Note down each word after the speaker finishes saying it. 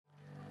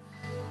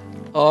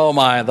Oh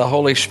my, the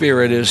Holy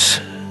Spirit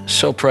is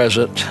so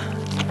present.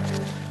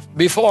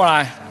 Before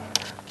I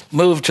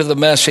move to the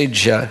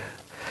message, there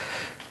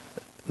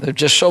are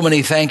just so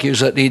many thank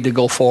yous that need to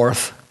go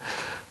forth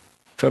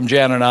from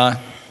Jan and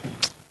I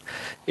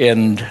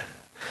in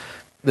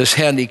this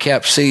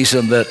handicap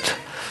season that,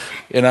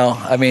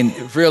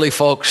 really,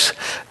 folks,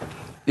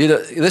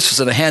 this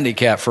isn't a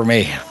handicap for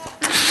me.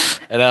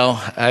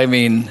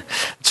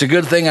 It's a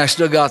good thing I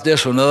still got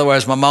this one.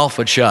 Otherwise, my mouth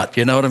would shut.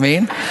 You know what I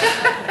mean?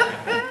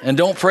 And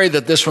don't pray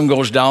that this one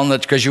goes down.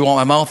 That's because you want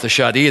my mouth to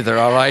shut either.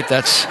 All right?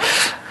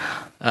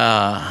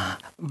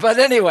 But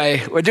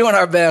anyway, we're doing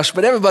our best.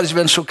 But everybody's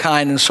been so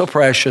kind and so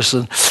precious,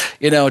 and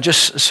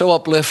just so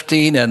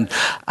uplifting. And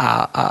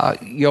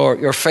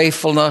your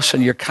faithfulness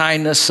and your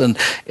kindness, and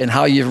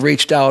how you've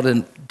reached out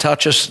and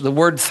touched us. The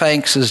word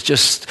thanks is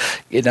just,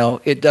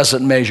 it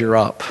doesn't measure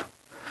up.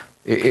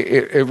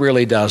 It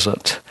really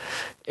doesn't.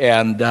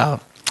 And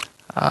but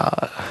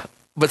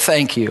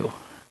thank you.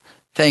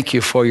 Thank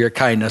you for your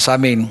kindness.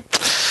 I'm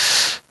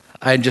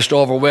just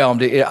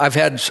overwhelmed. I've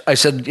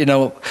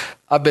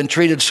been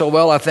treated so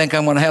well, I think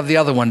I'm going to have the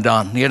other one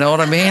done. You know what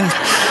I mean?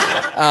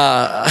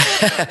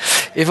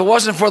 If it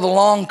wasn't for the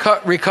long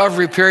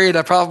recovery period,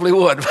 I probably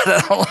would, but I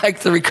don't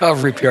like the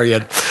recovery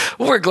period.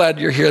 Well, we're glad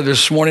you're here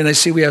this morning. I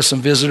see we have some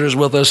visitors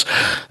with us.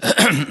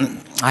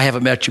 I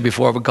haven't met you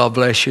before, but God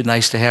bless you.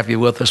 Nice to have you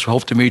with us. We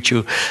hope to meet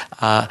you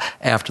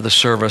after the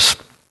service.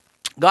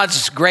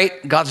 God's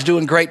great. God's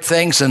doing great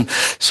things. And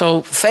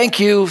so thank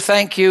you.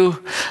 Can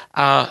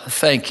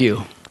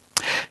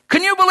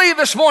you believe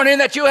this morning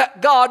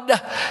that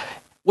God,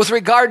 with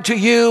regard to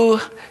you,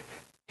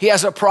 He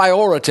has a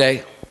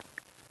priority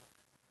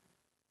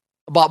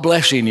about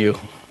blessing you?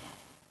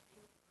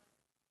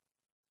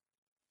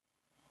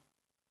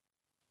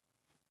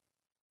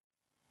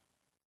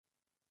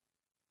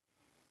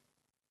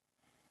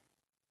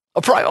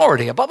 A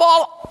priority. Above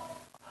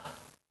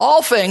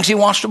all things, He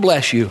wants to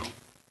bless you.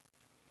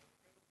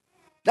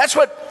 That's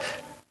what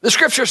the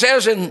scripture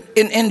says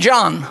in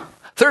John,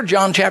 3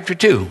 John chapter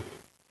 2.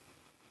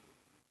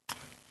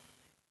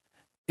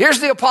 Here's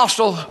the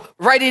apostle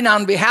writing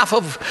on behalf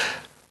of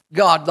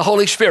God, the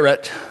Holy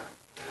Spirit,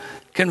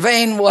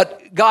 conveying what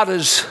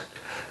is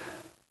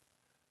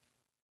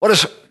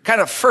kind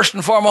of first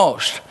and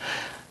foremost.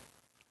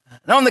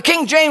 Now in the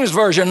King James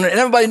Version, and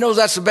everybody knows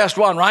that's the best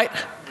one, right?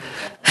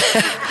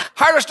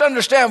 Hardest to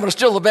understand, but it's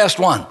still the best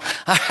one.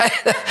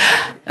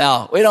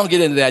 Now, we don't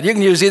get into that. You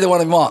can use either one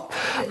you want.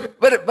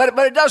 But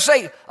it does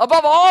say,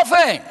 above all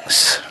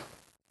things,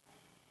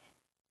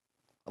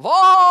 of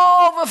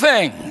all the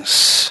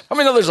things. I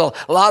mean, there's a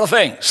lot of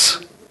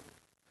things.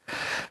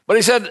 But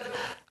he said,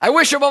 I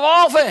wish above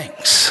all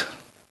things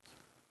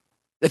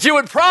that you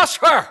would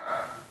prosper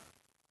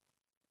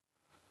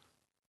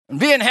and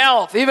be in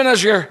health, even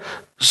as your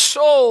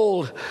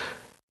soul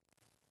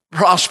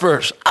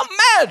prospers.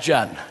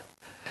 Imagine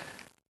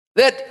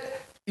that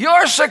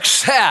your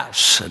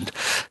success, and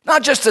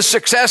not just the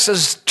success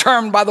as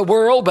termed by the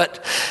world,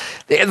 but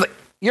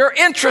your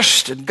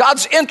interest and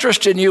God's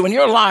interest in you and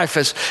your life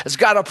has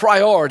got a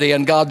priority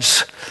in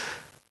God's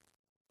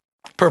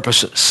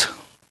purposes.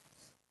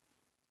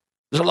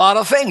 There's a lot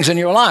of things in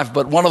your life,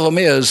 but one of them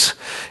is,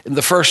 in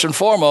the first and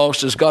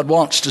foremost, is God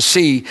wants to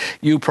see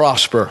you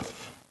prosper.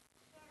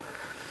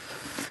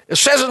 It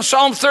says in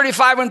Psalm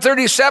 35 and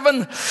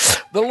 37,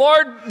 the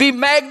Lord be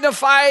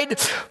magnified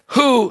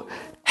who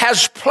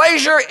has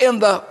pleasure in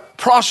the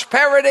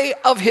prosperity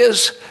of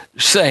His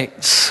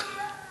saints.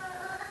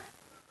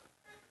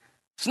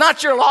 It's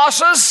not your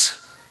losses,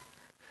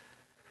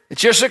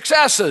 it's your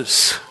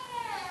successes.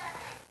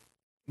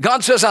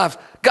 God says, I've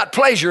got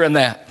pleasure in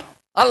that.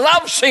 I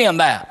love seeing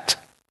that.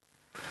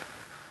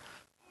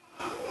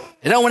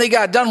 When He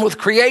got done with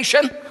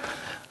creation,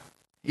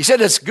 He said,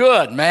 it's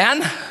good,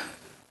 man.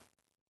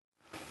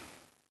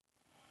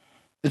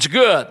 It's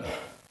good.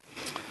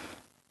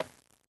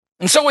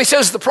 And so He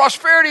says the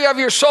prosperity of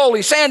your soul.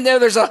 He's saying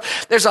there's a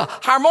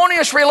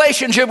harmonious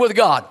relationship with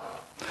God.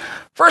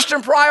 First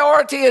in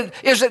priority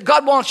is that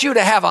God wants you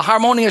to have a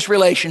harmonious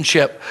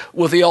relationship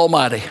with the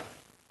Almighty.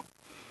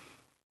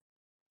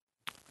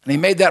 And He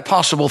made that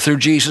possible through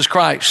Jesus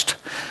Christ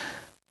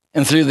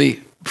and through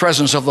the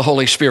presence of the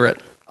Holy Spirit.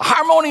 A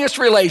harmonious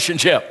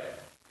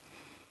relationship.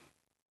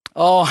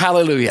 Oh,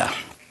 hallelujah.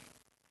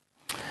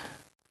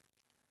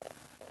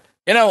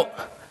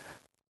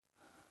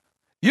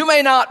 You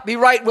may not be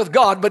right with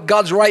God, but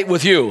God's right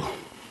with you.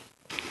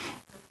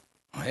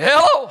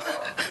 Hello?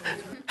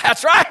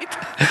 That's right.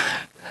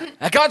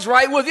 God's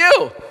right with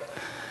you.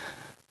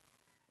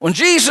 When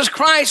Jesus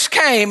Christ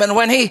came and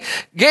when He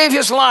gave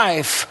His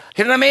life,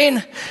 you know what I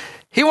mean?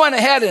 He went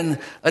ahead and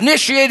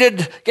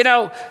initiated,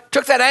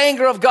 took that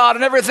anger of God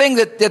and everything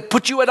that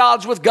put you at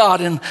odds with God.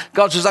 And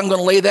God says, I'm going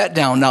to lay that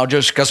down now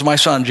just because of my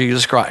Son,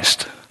 Jesus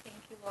Christ.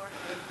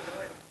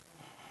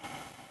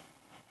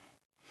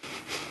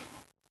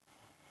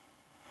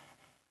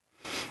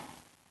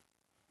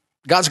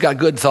 God's got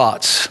good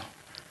thoughts.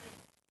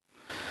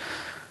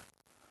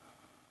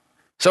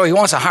 So He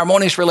wants a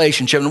harmonious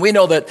relationship. And we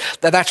know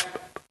that's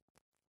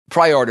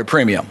priority,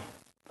 premium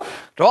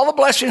to all the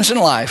blessings in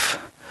life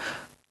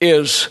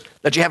is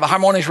that you have a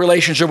harmonious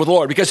relationship with the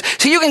Lord. Because,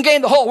 see, you can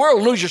gain the whole world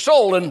and lose your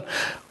soul, and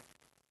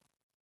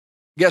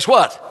guess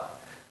what?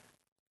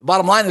 The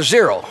bottom line is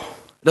zero.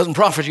 It doesn't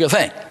profit you a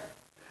thing.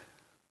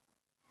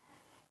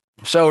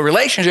 So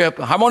relationship,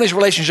 a harmonious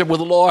relationship with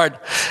the Lord,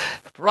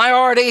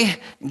 priority,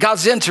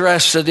 God's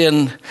interested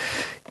in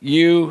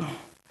you.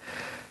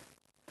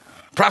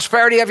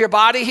 Prosperity of your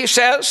body, he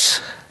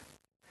says.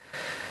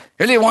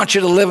 He really wants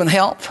you to live in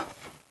health.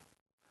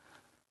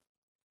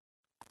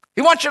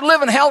 He wants you to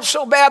live in health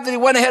so bad that he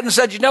went ahead and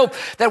said, you know,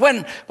 that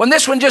when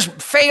this one just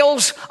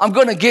fails, I'm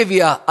going to give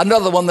you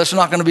another one that's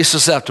not going to be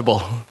susceptible.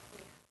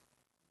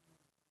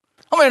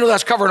 How many know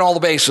that's covering all the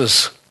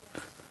bases?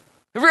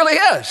 It really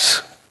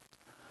is.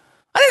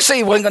 I didn't say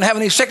he wasn't going to have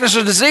any sicknesses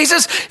or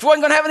diseases. If he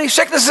wasn't going to have any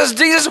sicknesses or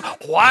diseases,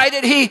 why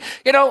did he,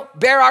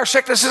 bear our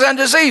sicknesses and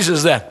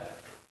diseases then?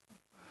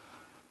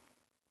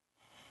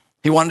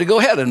 He wanted to go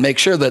ahead and make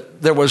sure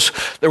that there was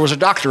a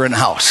doctor in the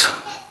house.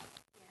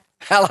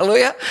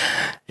 Hallelujah.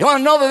 You want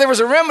to know that there was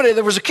a remedy,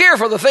 there was a cure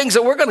for the things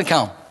that were going to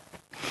come.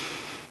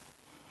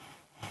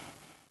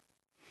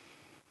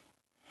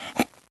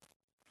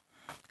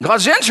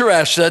 God's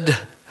interested.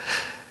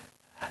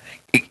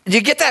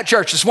 You get that,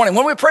 church, this morning?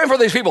 When we're praying for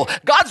these people,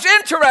 God's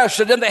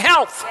interested in the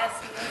health.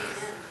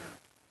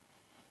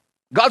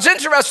 God's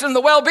interested in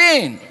the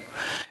well-being.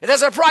 It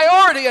has a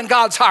priority in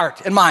God's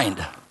heart and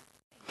mind.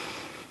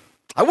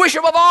 I wish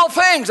above all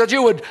things that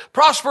you would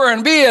prosper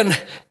and be in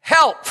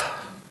health.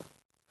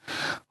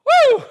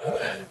 Woo!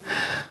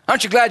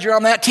 Aren't you glad you're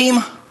on that team?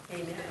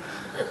 Amen.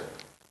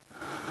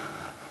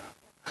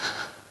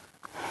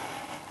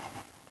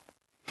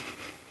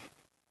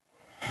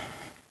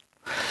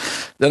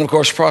 Then, of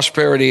course,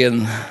 prosperity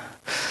in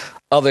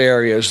other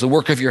areas, the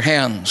work of your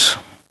hands.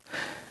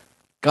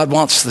 God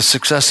wants the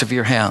success of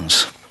your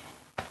hands.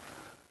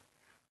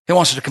 He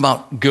wants it to come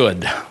out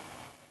good.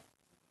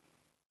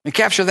 You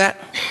capture that?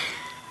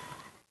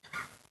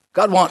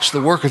 God wants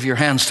the work of your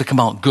hands to come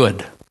out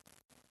good.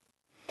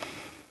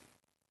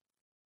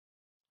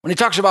 When he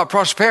talks about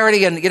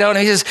prosperity, and and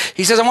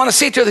he says, I want to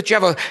see to it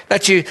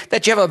that you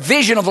have a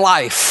vision of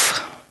life.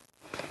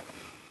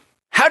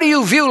 How do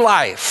you view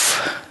life?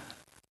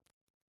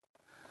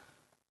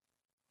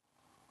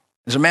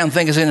 As a man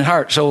thinketh in his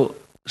heart, so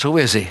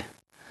is he.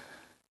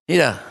 Need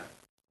a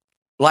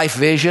life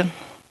vision?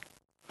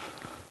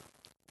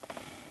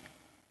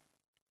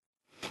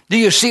 Do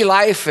you see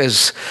life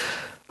as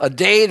a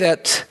day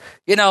that's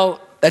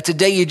a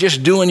day you're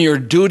just doing your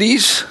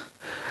duties?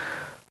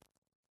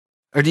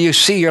 Or do you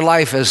see your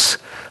life as,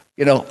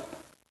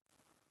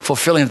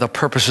 fulfilling the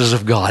purposes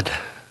of God?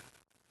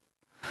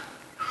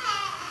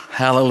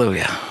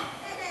 Hallelujah.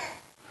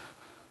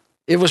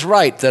 It was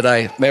right that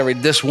I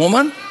married this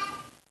woman.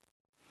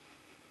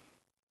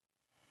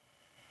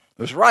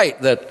 It was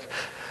right that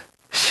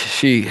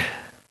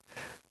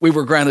we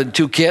were granted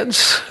 2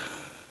 kids.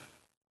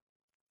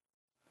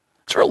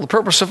 It's really the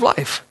purpose of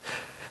life.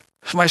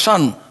 It's my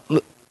son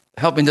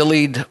helping to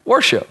lead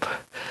worship.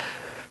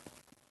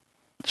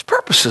 It's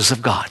purposes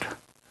of God.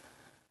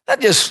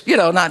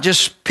 Not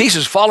just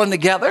pieces falling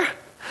together,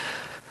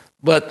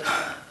 but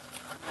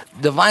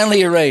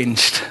divinely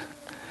arranged.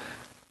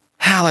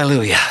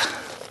 Hallelujah.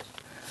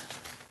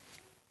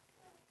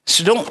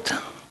 So don't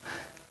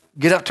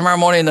get up tomorrow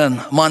morning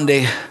on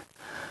Monday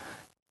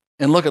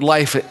and look at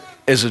life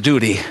as a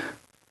duty,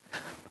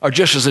 or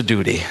just as a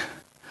duty.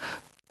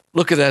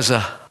 Look at it as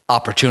an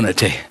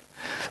opportunity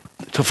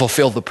to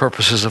fulfill the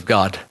purposes of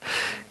God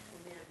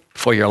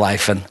for your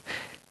life and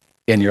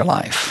in your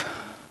life.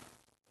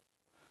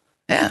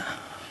 Yeah.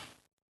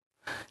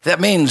 That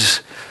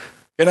means,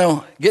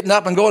 getting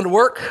up and going to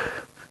work,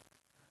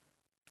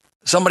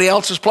 somebody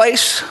else's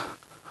place,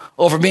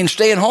 over being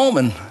staying home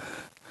and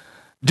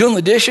doing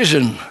the dishes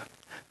and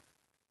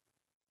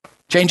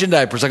changing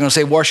diapers. I'm going to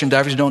say washing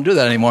diapers. Don't do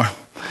that anymore.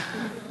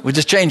 We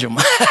just change them.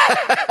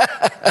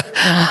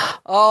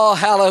 Oh,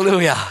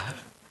 hallelujah.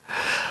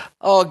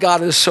 Oh,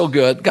 God is so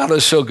good. God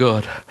is so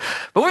good.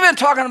 But we've been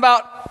talking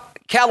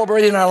about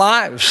calibrating our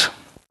lives.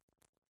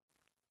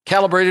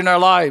 Calibrating our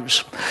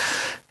lives.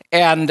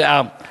 And,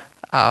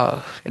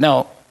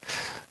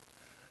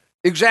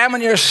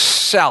 examine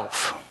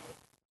yourself.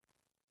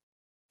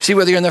 See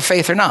whether you're in the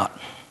faith or not.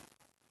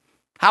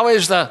 How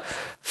is the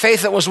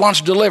faith that was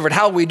once delivered?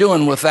 How are we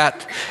doing with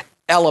that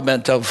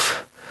element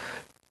of,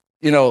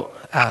 the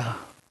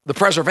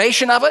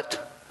preservation of it?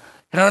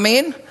 You know what I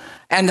mean?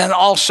 And then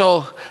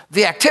also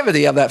the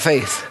activity of that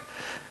faith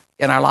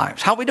in our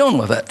lives. How are we doing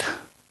with it?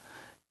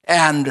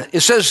 And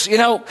it says,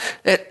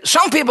 that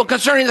some people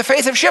concerning the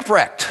faith have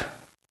shipwrecked.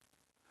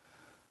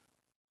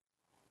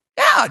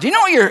 Yeah, do you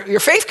know your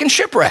faith can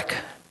shipwreck?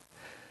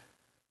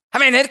 I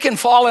mean, it can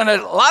fall in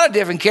a lot of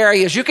different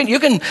areas. You can,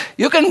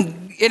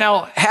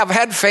 have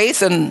had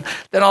faith, and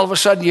then all of a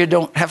sudden you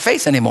don't have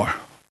faith anymore.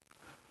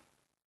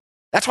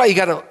 That's why you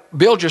got to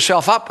build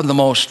yourself up in the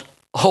most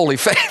holy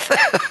faith.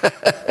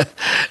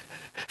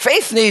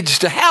 Faith needs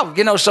to have,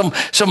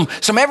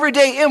 some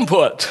everyday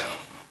input.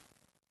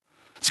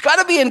 It's got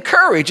to be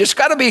encouraged. It's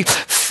got to be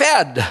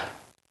fed.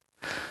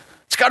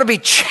 It's got to be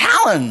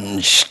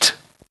challenged.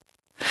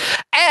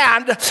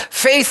 And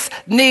faith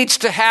needs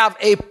to have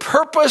a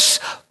purpose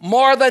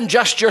more than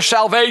just your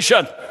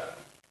salvation.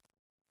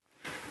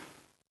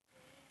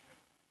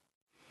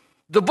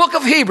 The book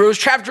of Hebrews,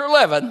 chapter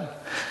 11,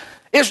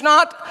 is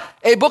not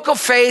a book of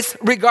faith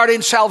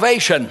regarding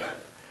salvation.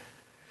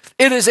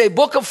 It is a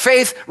book of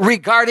faith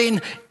regarding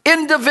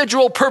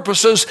individual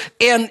purposes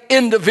in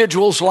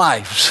individuals'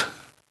 lives.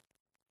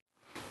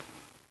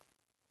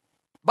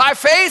 By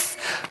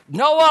faith,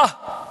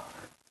 Noah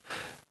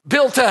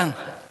built an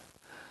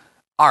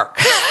ark.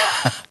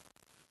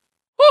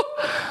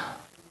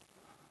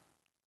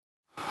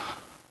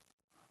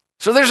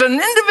 So there's an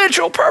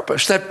individual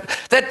purpose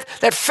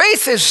that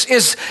faith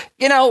is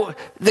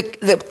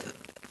the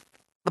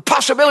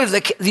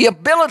possibility, the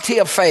ability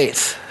of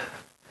faith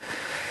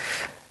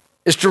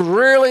is to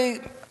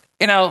really,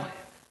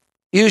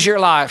 use your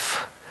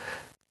life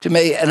to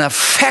make an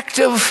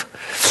effective,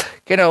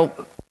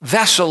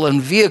 vessel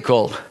and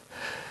vehicle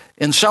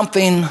in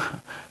something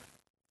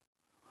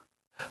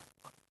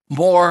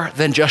more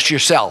than just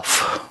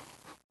yourself.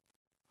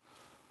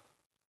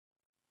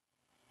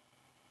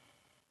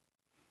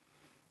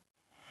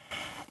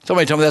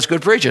 Somebody tell me that's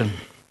good preaching.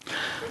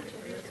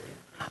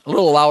 A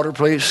little louder,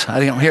 please.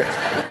 I don't hear.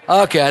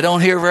 Okay, I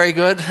don't hear very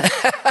good.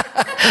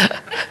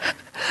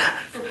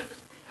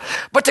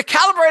 But to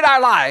calibrate our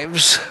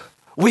lives,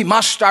 we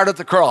must start at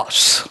the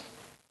cross.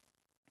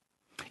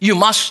 You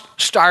must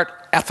start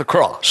at the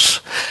cross.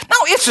 Now,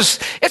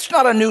 it's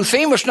not a new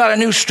theme. It's not a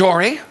new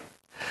story.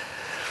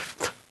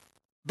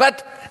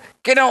 But,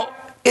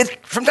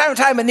 from time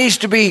to time, it needs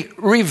to be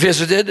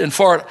revisited, and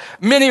for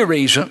many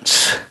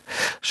reasons,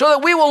 so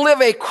that we will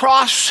live a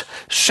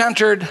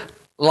cross-centered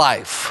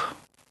life.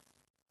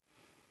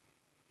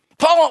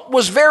 Paul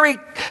was very,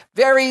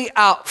 very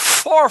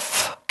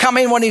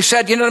forthcoming when he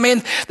said,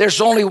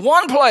 there's only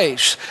one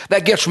place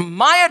that gets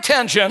my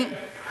attention,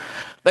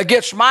 that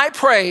gets my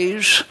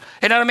praise,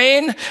 that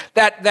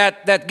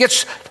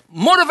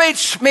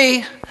motivates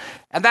me,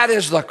 and that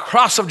is the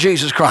cross of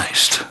Jesus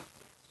Christ.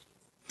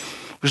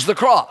 It was the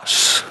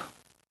cross.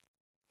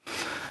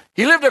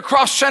 He lived a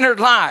cross-centered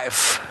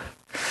life.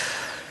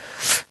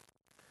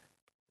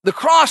 The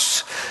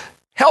cross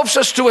helps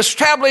us to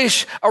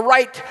establish a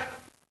right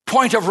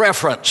point of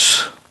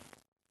reference.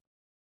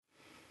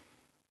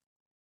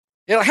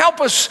 It'll help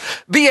us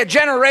be a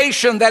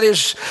generation that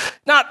is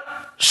not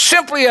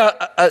simply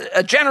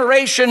a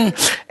generation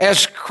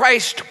as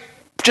Christ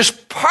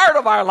just part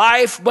of our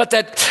life, but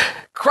that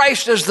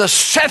Christ is the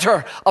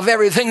center of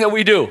everything that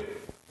we do.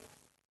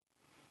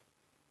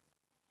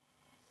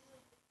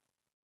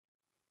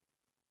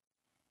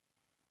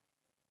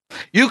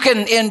 You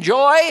can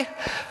enjoy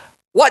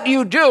what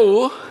you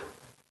do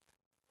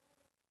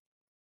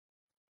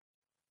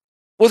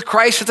with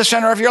Christ at the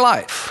center of your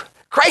life.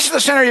 Christ at the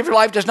center of your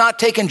life does not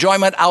take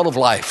enjoyment out of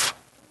life.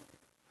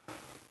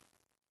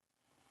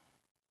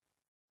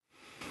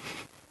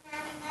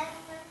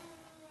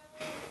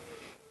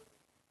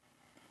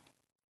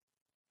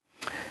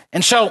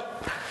 And so,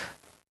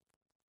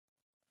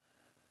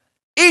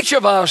 each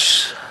of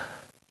us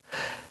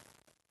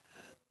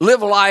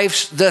live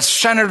lives that's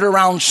centered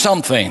around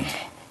something.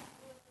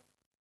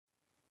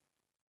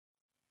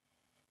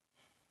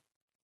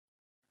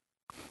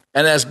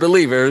 And as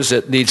believers,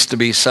 it needs to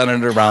be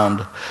centered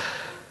around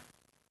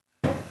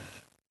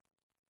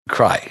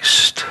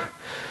Christ.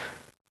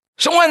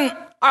 So when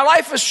our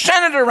life is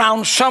centered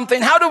around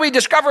something, how do we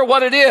discover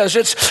what it is?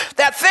 It's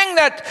that thing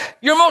that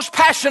you're most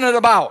passionate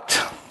about.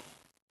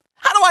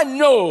 How do I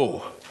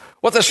know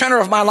what the center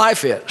of my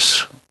life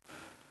is?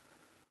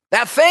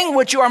 That thing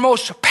which you are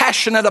most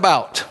passionate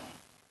about.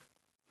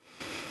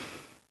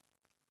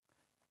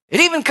 It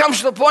even comes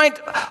to the point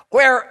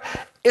where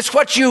it's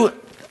what you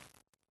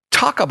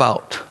talk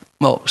about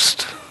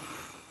most.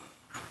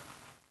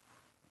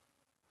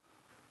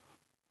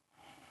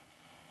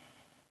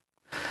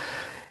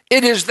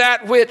 It is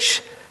that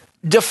which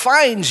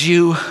defines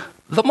you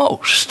the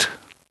most.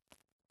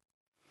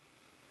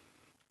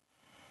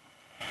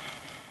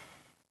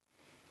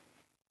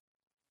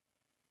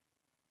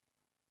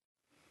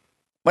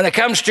 When it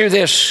comes to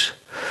this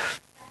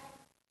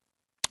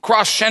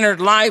cross-centered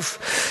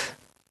life,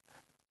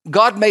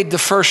 God made the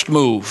first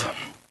move.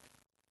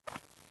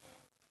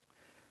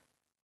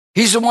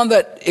 He's the one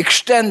that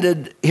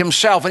extended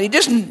himself. And he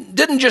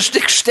didn't just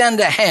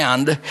extend a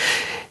hand.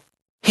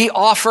 He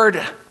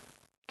offered,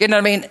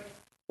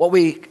 what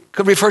we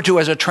could refer to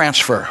as a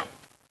transfer.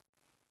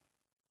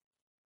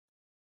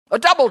 A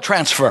double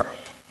transfer.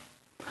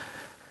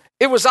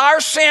 It was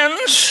our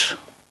sins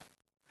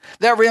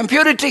that were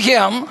imputed to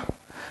him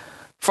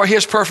for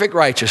his perfect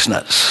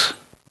righteousness.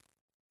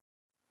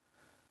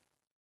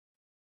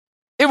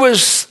 It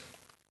was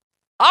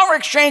our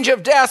exchange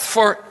of death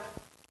for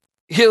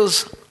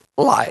his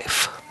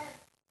life.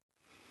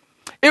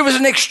 It was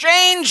an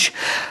exchange,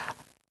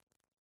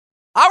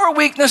 our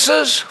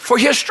weaknesses for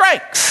his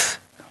strength,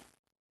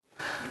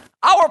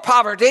 our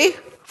poverty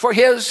for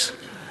his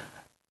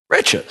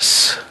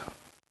riches.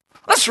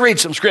 Let's read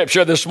some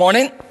scripture this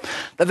morning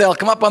that they'll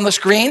come up on the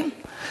screen.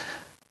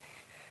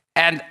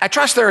 And I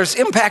trust they're as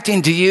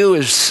impacting to you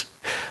as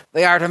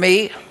they are to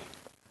me.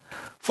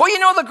 For you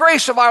know the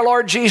grace of our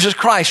Lord Jesus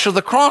Christ. So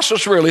the cross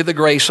was really the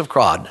grace of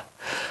God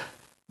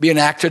being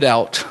acted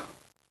out,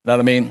 know what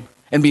I mean,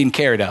 and being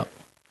carried out.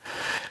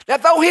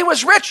 That though he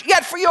was rich,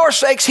 yet for your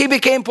sakes he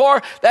became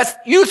poor,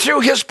 that you through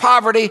his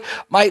poverty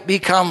might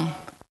become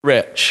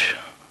rich.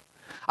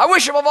 I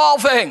wish above all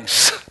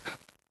things,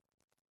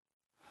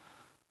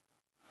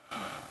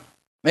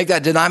 make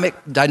that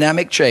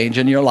dynamic change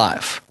in your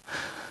life.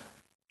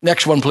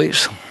 Next one,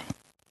 please.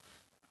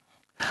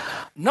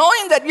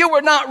 Knowing that you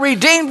were not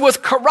redeemed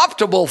with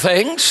corruptible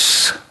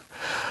things,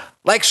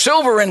 like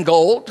silver and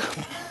gold,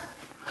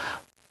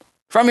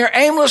 from your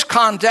aimless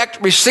conduct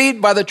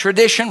received by the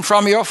tradition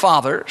from your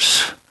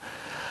fathers,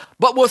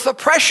 but with the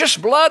precious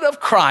blood of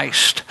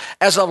Christ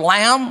as a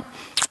lamb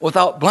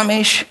without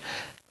blemish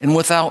and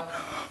without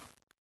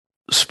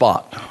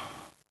spot.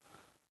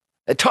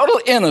 A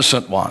total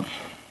innocent one,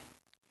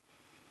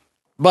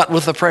 but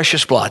with the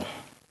precious blood.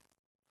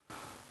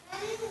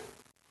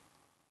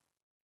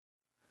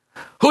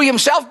 Who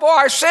himself bore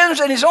our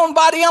sins in his own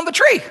body on the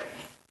tree,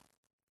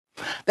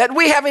 that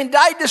we, having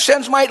died to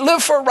sins, might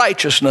live for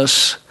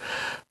righteousness,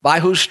 by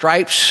whose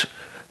stripes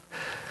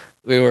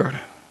we were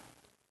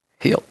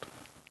healed.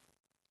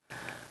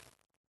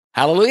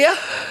 Hallelujah.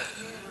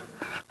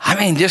 I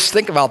mean, just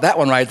think about that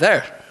one right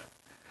there.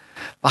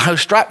 By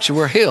whose stripes you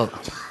were healed.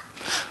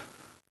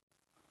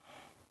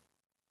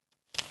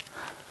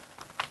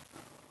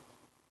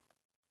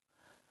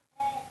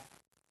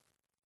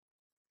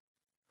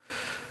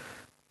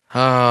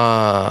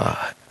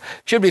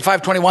 Should be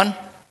 5:21.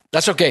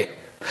 That's okay.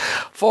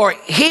 For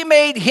he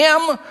made him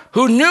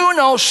who knew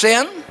no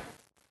sin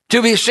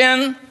to be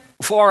sin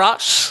for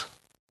us,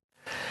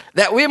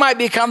 that we might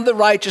become the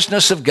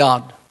righteousness of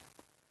God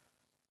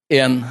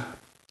in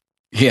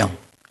him.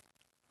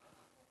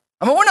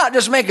 I mean, we're not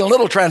just making a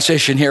little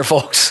transition here,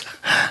 folks.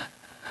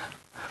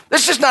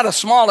 This is not a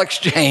small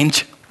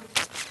exchange.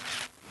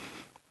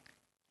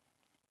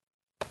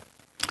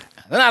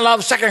 Then I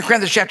love 2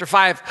 Corinthians chapter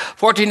 5,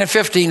 14 and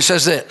 15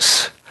 says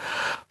this.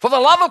 For the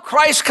love of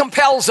Christ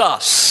compels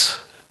us.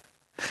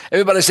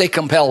 Everybody say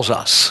compels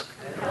us.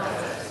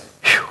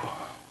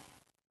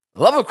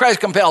 The love of Christ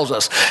compels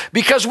us,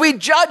 because we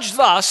judge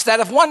thus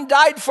that if one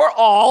died for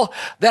all,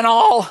 then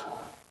all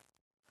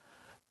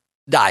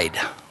died.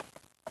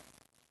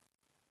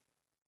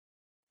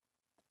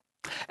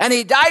 And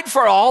he died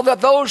for all,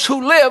 that those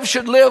who live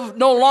should live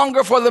no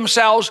longer for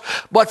themselves,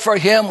 but for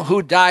him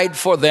who died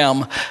for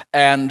them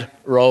and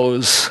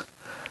rose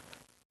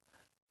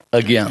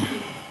again.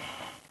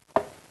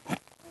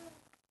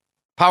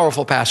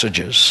 Powerful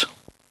passages.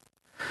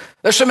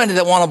 There's so many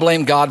that want to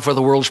blame God for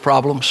the world's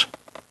problems.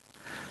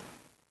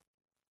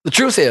 The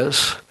truth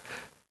is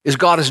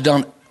God has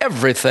done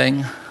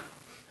everything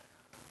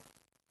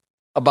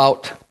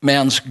about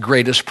man's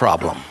greatest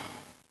problem.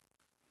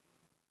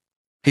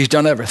 He's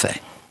done everything.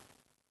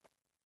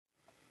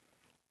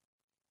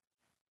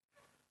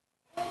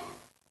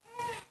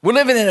 We're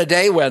living in a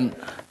day when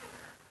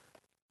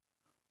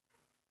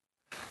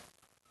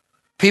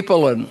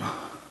people and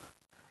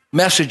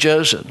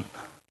messages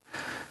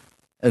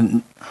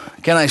and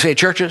can I say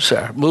churches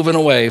are moving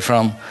away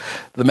from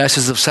the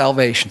message of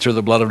salvation through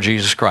the blood of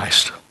Jesus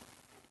Christ.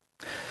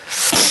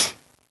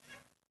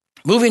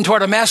 Moving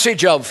toward a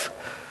message of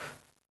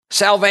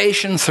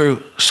salvation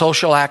through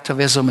social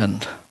activism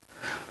and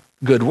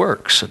good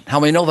works. And how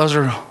many know those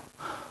are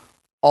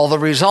all the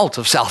result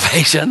of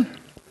salvation,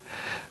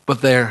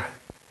 but they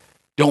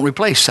don't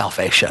replace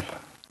salvation.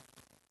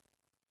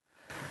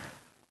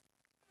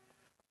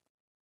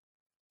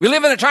 We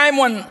live in a time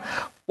when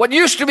what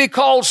used to be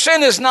called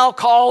sin is now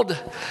called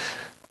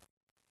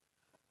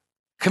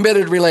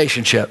committed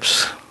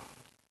relationships.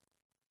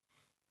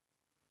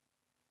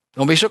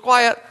 Don't be so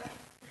quiet.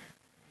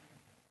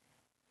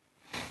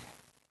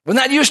 When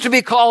that used to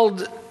be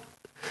called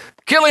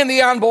killing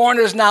the unborn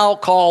is now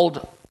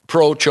called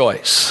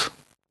pro-choice.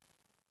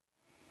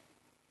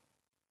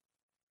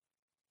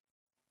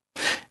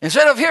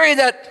 Instead of hearing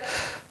that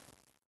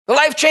the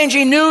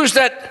life-changing news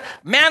that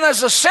man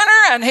is a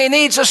sinner and he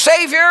needs a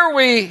Savior,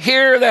 we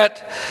hear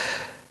that,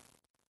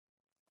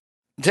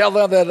 tell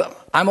them that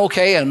I'm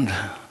okay and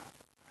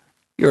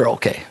you're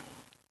okay.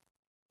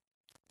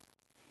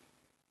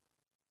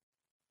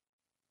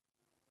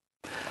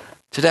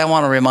 Today I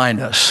want to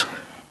remind us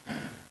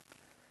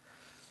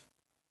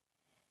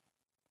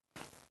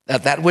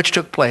that that which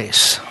took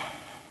place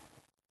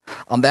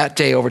on that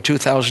day over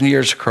 2,000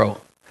 years ago,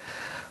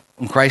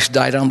 when Christ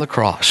died on the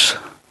cross,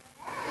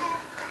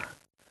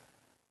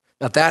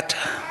 that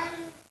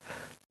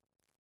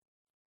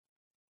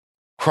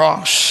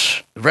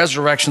cross,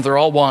 resurrection, they're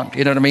all one,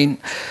 you know what I mean?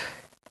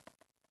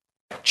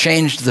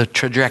 Changed the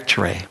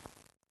trajectory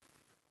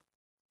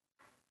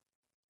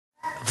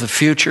of the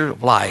future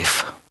of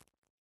life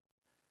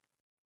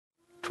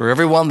for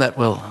everyone that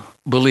will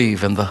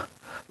believe in the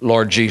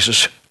Lord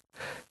Jesus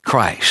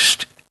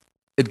Christ.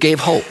 It gave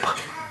hope.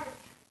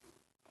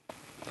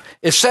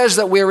 It says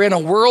that we're in a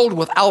world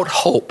without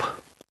hope.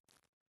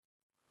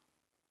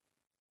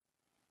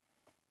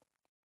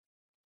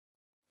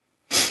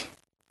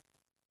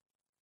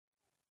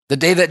 The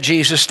day that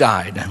Jesus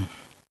died,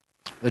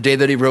 the day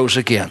that he rose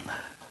again.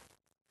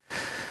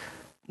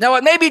 Now,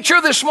 it may be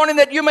true this morning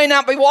that you may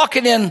not be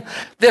walking in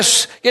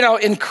this,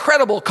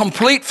 incredible,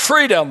 complete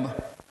freedom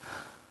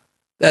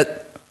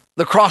that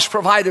the cross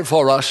provided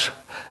for us,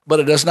 but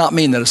it does not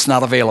mean that it's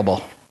not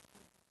available.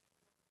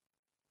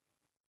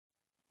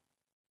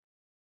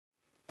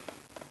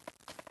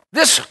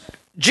 This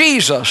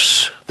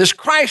Jesus, this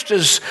Christ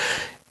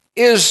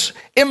is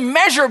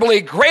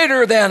immeasurably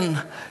greater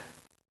than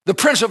the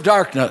prince of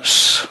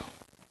darkness.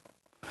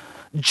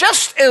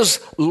 Just as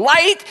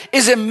light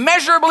is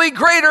immeasurably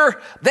greater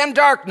than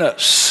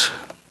darkness,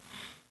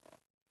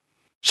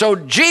 so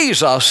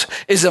Jesus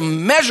is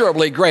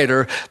immeasurably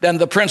greater than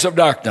the prince of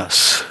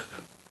darkness.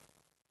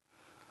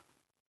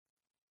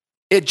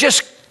 It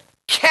just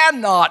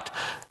cannot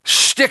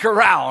stick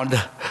around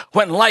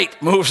when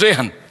light moves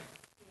in.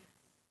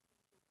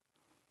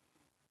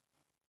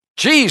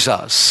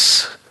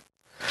 Jesus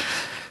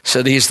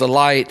said he's the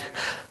light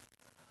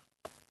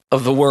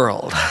of the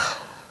world.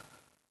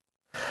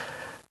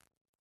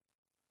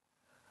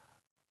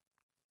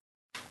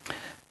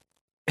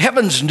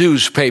 Heaven's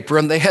newspaper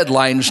and the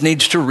headlines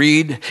needs to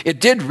read, it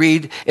did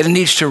read, and it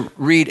needs to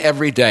read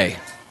every day.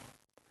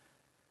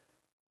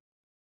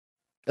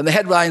 And the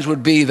headlines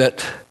would be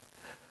that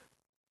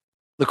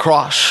the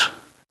cross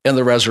and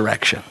the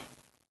resurrection.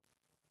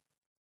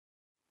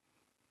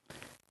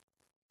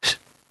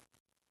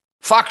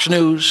 Fox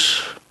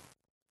News,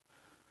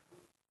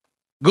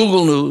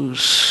 Google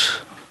News,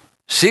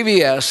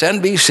 CBS,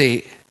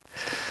 NBC,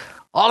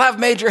 all have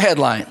major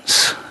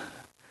headlines.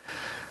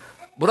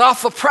 But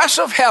off the press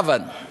of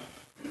heaven,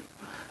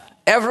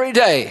 every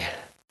day,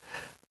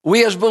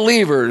 we as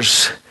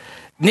believers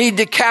need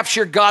to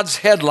capture God's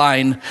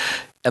headline,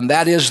 and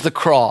that is the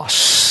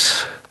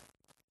cross.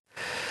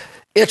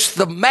 It's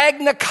the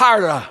Magna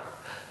Carta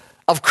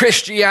of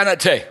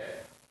Christianity.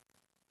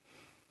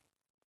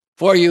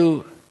 For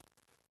you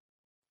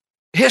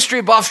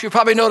history buffs, you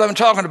probably know what I'm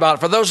talking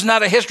about. For those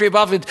not a history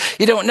buff,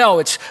 you don't know.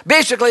 It's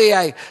basically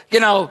an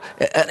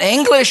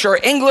English or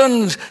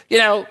England,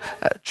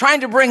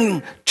 trying to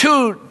bring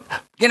two,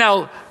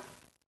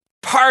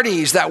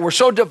 parties that were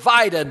so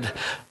divided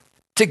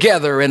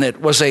together, and it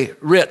was a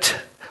writ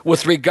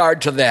with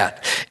regard to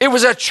that. It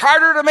was a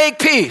charter to make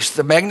peace,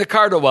 the Magna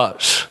Carta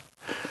was.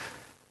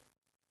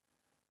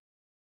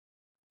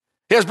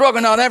 He has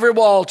broken down every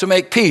wall to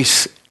make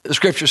peace, the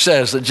scripture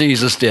says that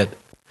Jesus did.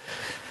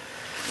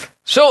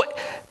 So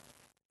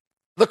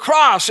the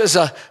cross is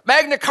a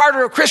Magna Carta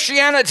of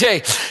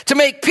Christianity to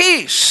make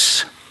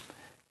peace.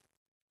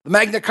 The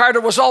Magna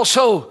Carta was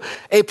also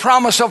a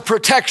promise of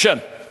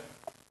protection,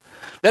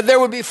 that there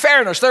would be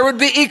fairness, there would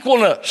be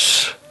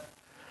equalness,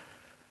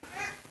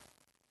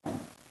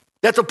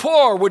 that the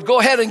poor would go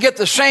ahead and get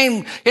the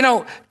same,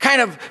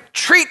 kind of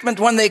treatment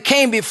when they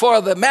came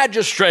before the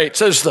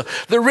magistrates as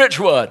the rich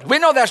would. We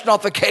know that's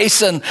not the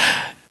case in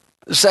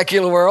the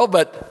secular world,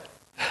 but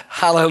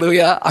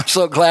hallelujah, I'm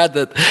so glad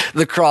that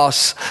the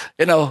cross,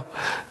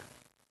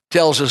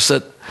 tells us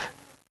that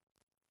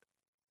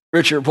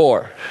rich or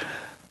poor,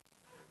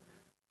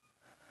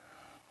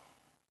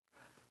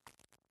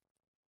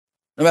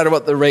 no matter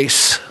what the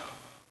race,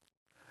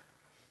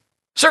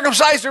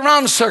 circumcised or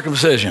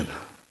non-circumcision.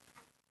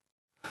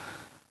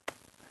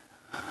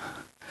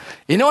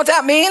 You know what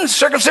that means?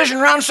 Circumcision,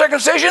 round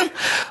circumcision?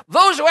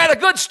 Those who had a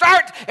good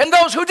start and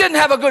those who didn't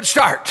have a good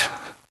start.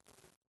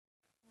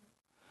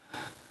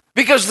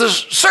 Because the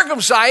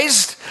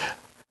circumcised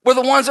were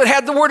the ones that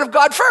had the word of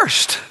God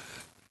first.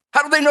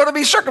 How do they know to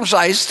be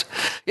circumcised?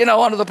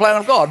 Under the plan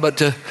of God.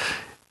 But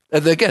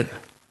again,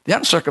 the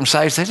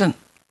uncircumcised, they didn't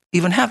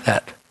even have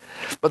that.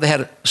 But they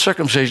had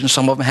circumcision,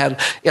 some of them had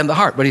in the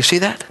heart. But you see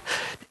that?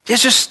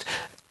 It's just,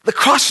 the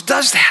cross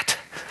does that.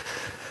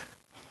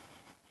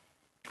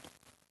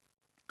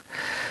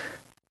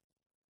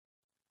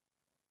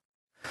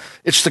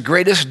 It's the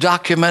greatest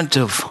document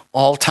of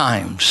all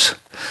times,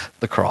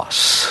 the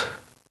cross.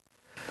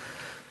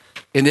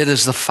 And it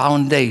is the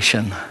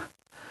foundation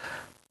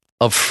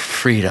of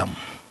freedom.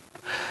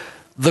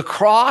 The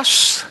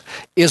cross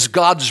is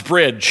God's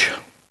bridge.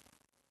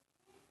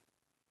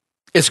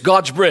 It's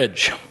God's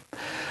bridge.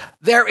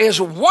 There is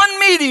one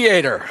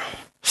mediator.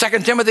 2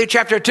 Timothy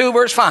chapter 2,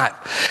 verse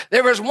 5.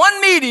 There is one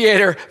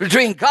mediator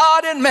between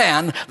God and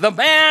man, the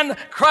man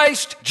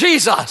Christ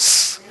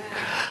Jesus.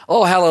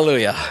 Oh,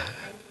 hallelujah.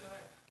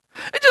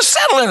 And just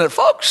settle in it,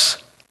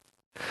 folks.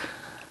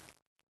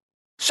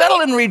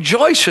 Settle and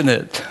rejoice in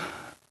it.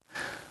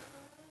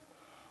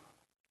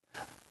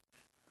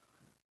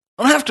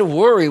 I don't have to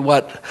worry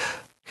what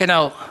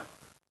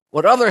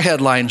other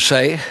headlines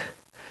say.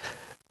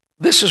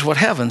 This is what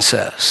heaven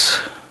says.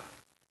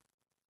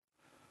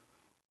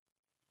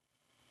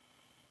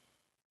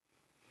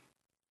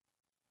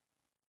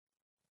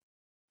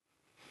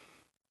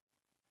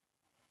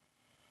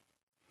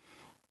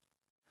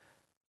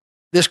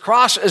 This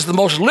cross is the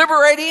most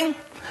liberating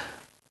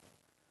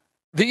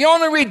the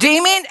only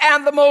redeeming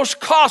and the most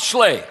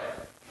costly.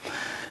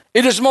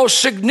 It is the most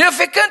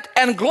significant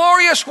and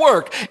glorious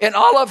work in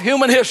all of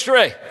human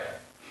history.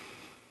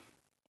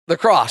 The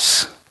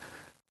cross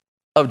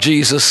of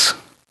Jesus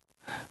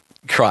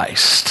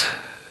Christ.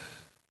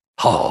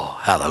 Oh,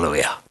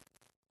 hallelujah.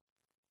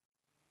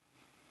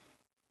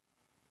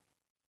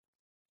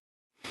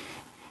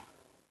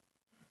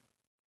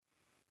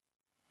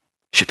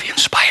 Should be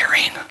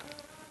inspiring.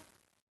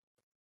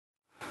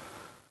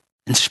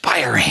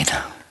 Inspiring.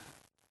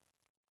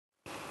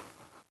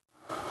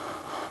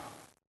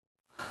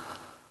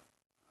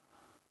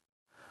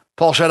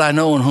 Paul said, I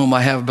know in whom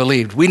I have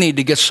believed. We need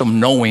to get some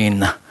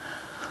knowing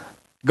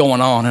going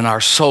on in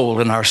our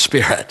soul, in our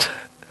spirit.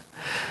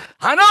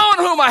 I know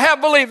in whom I have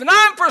believed, and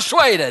I'm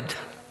persuaded.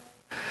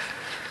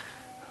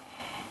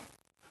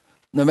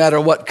 No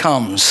matter what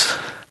comes,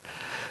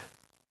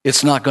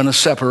 it's not going to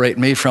separate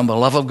me from the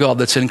love of God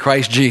that's in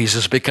Christ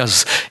Jesus,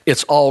 because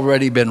it's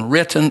already been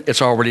written,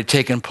 it's already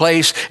taken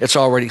place, it's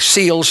already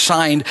sealed,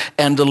 signed,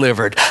 and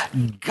delivered.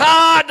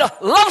 God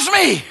loves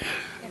me.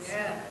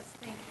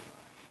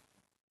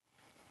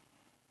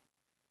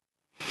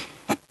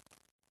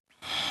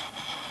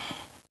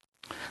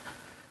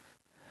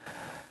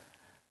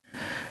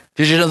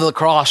 Did you know the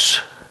cross?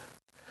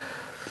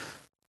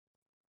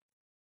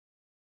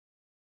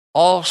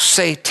 All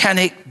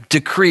satanic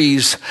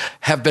decrees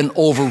have been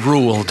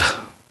overruled.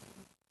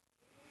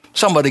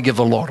 Somebody give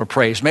the Lord a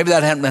praise. Maybe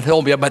that hadn't been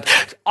told yet, but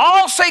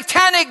all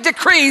satanic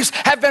decrees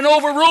have been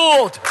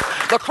overruled.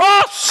 The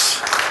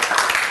cross.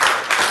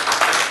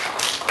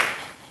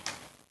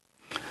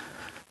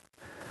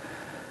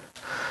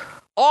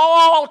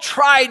 All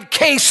tried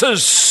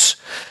cases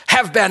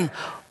have been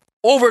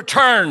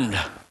overturned.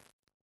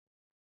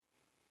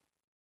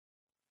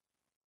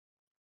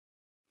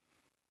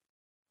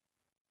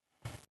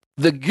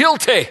 The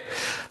guilty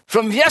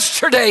from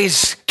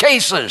yesterday's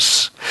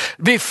cases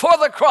before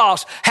the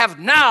cross have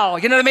now,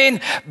 you know what I mean,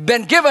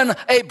 been given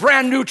a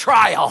brand new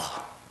trial.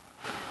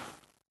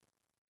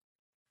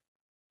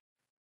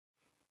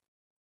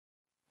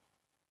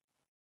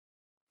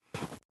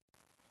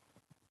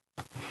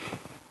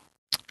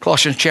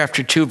 Colossians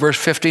chapter 2, verse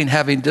 15,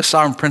 having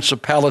disarmed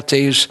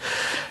principalities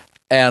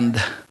and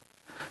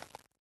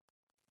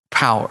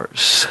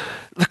powers.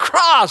 The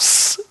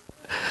cross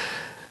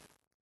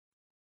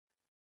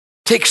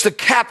takes the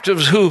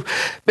captives who've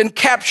been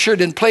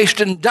captured and placed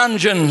in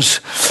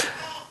dungeons.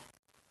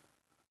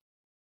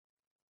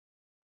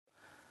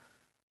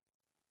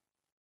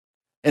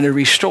 And it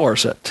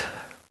restores it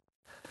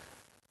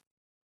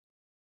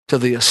to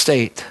the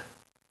estate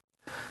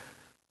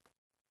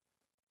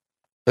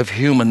of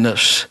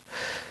humanness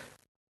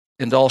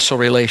and also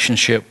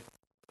relationship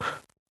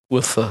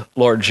with the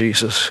Lord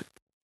Jesus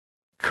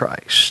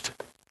Christ.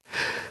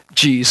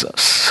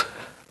 Jesus,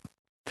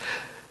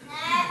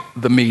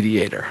 the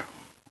mediator.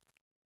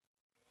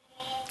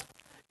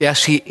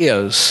 Yes, he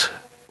is,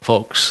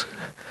 folks,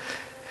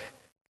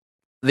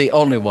 the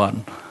only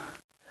one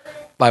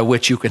by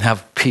which you can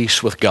have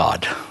peace with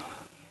God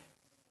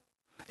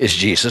is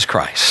Jesus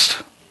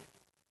Christ.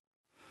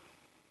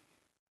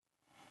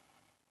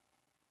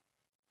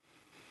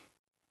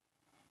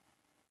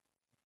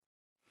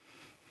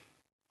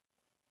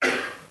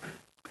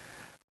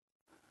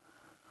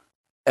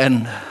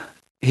 And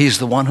he's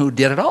the one who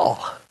did it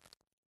all.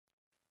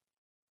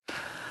 The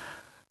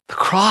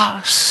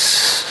cross.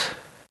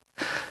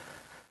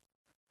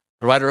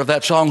 The writer of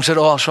that song said,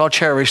 oh, so I'll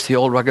cherish the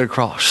old rugged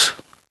cross.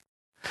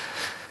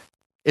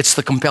 It's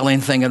the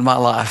compelling thing in my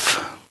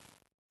life.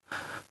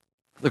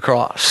 The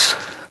cross.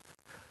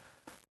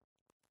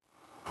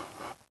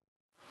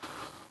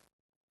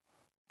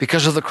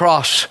 Because of the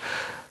cross,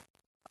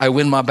 I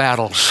win my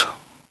battles.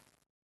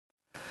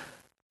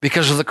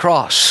 Because of the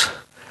cross,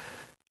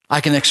 I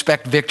can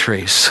expect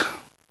victories.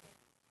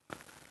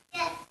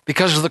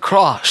 Because of the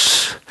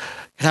cross,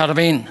 you know what I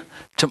mean?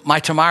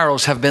 My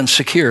tomorrows have been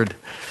secured.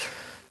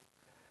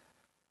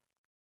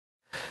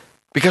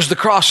 Because the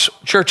cross,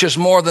 church, is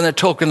more than a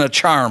token of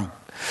charm.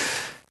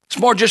 It's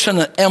more just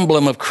an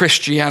emblem of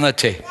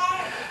Christianity.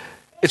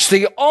 It's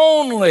the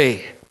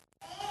only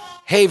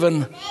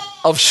haven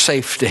of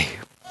safety.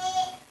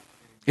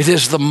 It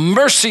is the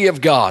mercy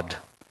of God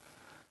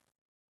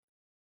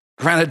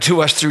granted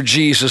to us through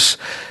Jesus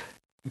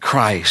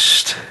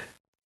Christ.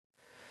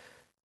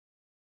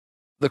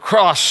 The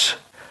cross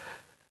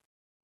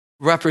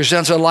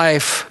represents a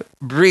life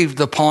breathed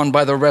upon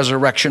by the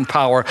resurrection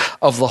power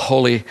of the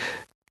Holy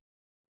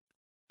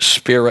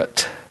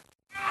Spirit.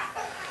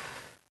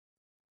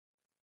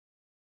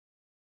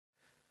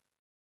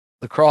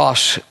 The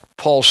cross,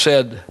 Paul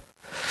said,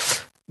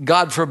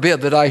 God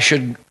forbid that I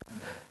should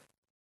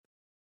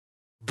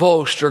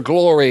boast or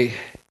glory,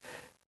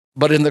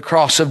 but in the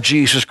cross of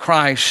Jesus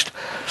Christ,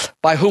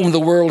 by whom the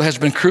world has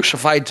been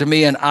crucified to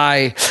me and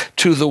I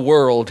to the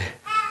world.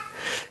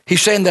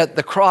 He's saying that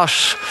the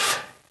cross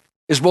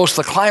is both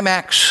the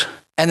climax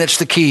and it's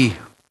the key.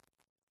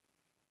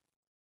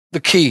 The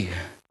key.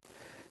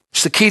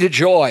 It's the key to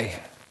joy.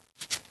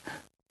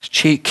 It's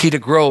key to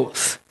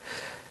growth.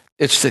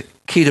 It's the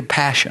key to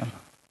passion.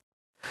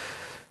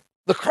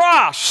 The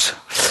cross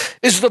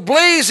is the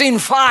blazing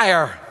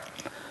fire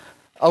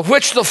of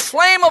which the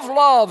flame of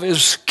love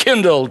is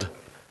kindled.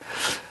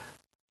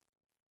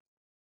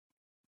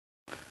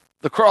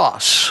 The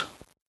cross,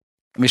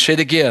 let me say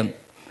it again,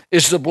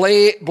 is the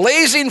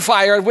blazing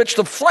fire at which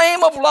the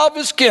flame of love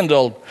is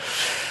kindled.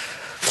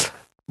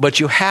 But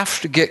you have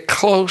to get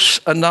close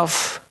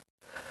enough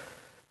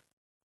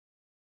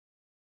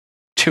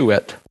to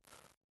it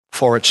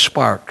for its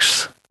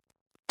sparks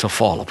to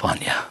fall upon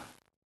you.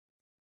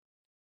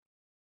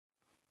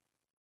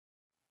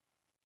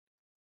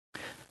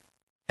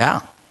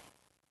 Yeah.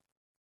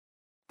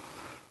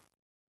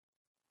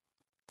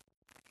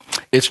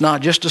 It's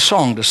not just a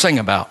song to sing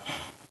about,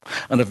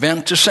 an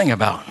event to sing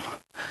about.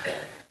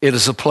 It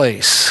is a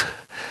place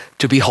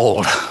to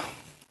behold.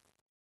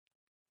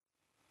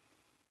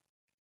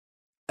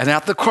 And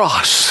at the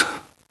cross,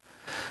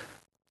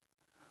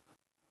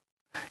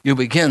 you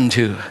begin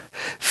to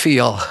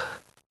feel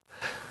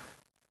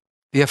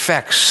the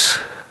effects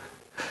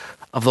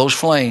of those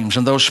flames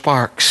and those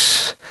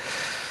sparks.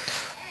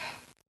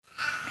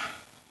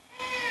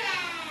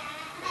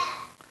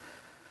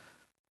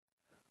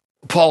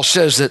 Paul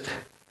says that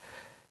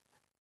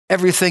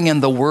everything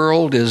in the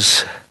world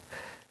is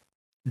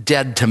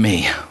dead to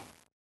me.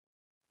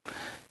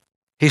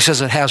 He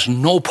says it has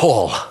no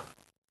pull.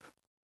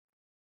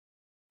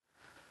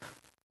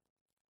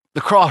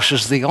 The cross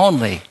is the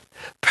only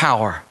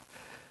power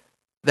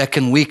that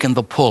can weaken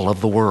the pull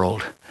of the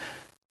world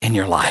in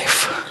your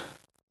life.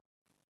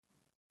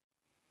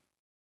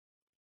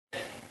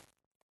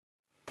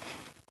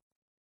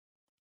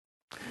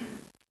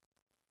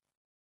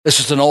 This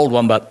is an old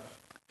one, but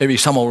maybe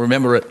some will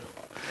remember it.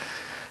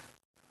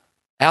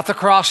 At the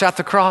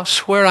cross,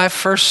 where I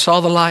first saw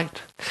the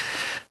light,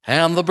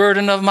 and the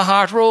burden of my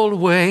heart rolled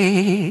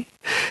away.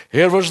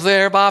 It was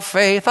there by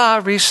faith I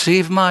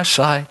received my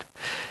sight,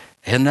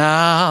 and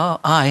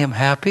now I am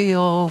happy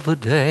all the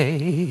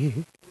day.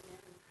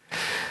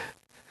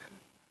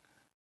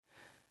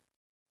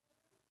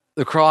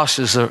 The cross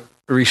is a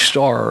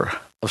restorer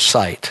of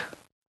sight.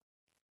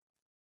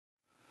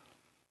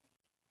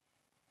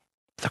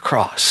 The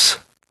cross.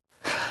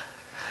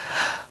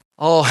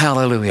 Oh,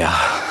 hallelujah.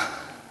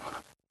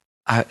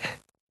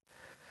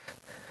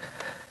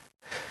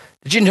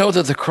 Did you know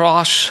that the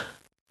cross,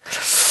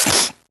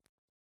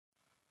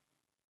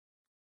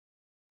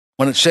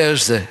 when it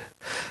says that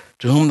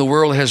to whom the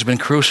world has been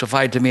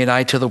crucified to me and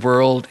I to the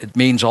world, it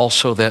means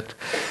also that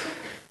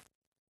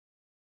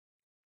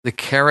the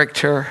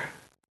character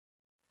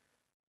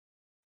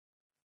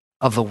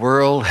of the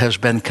world has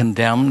been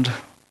condemned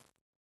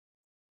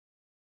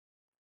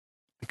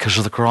because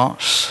of the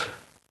cross.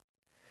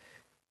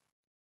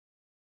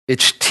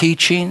 Its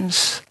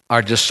teachings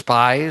are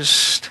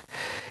despised.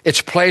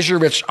 Its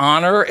pleasure, its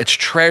honor, its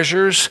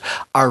treasures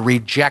are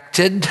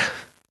rejected.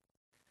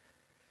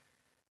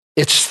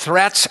 Its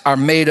threats are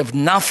made of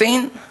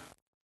nothing.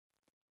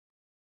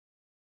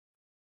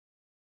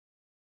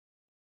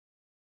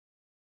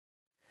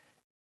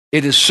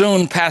 It is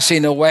soon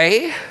passing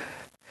away,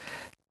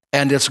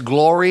 and its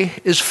glory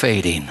is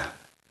fading.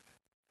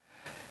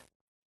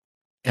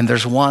 And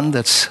there's one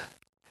that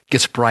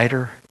gets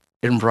brighter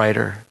and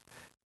brighter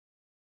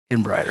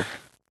and brighter.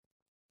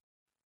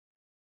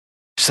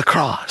 It's the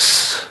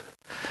cross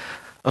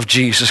of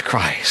Jesus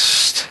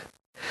Christ.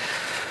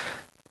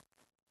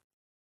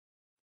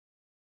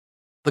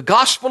 The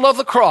gospel of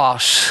the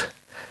cross,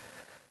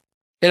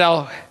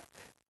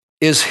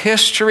 is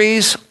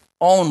history's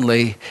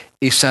only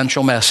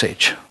essential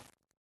message.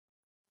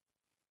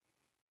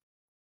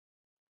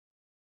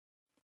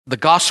 The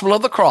gospel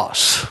of the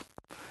cross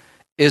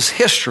is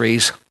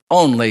history's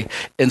only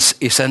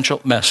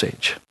essential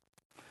message.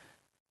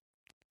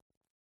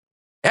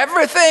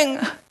 Everything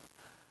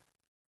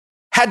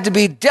had to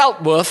be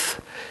dealt with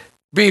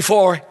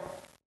before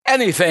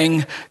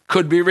anything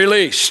could be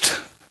released.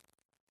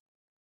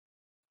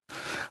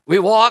 We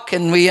walk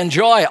and we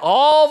enjoy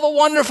all the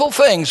wonderful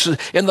things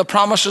in the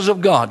promises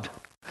of God.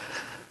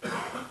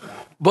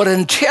 But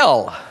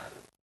until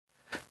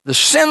the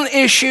sin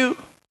issue,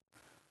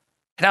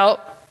 the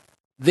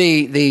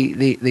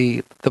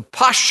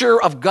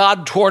posture of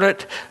God toward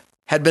it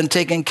had been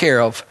taken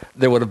care of,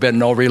 there would have been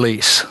no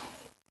release.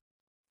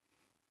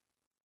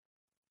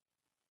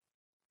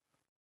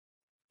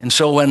 And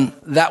so when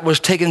that was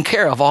taken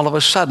care of, all of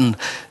a sudden,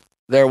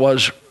 there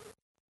was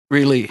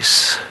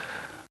release.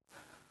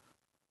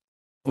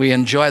 We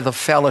enjoy the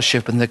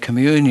fellowship and the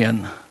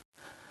communion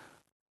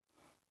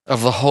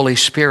of the Holy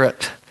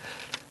Spirit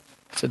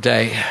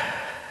today.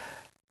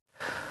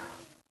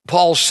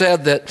 Paul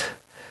said that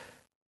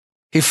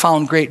he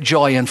found great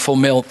joy and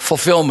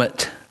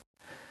fulfillment,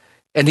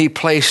 and he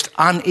placed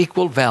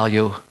unequaled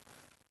value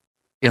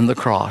in the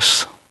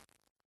cross.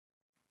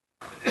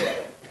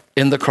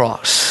 In the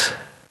cross.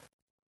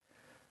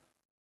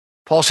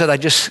 Paul said,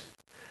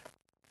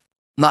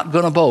 not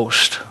going to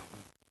boast,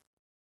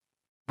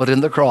 but in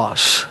the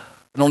cross.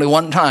 And only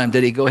one time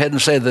did he go ahead and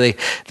say that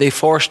they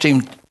forced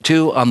him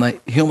to on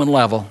the human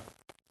level.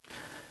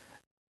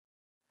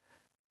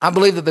 I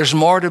believe that there's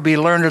more to be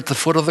learned at the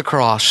foot of the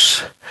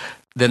cross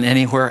than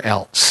anywhere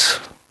else.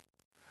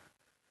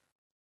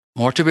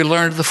 More to be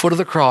learned at the foot of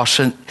the cross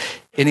than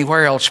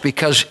anywhere else,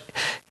 because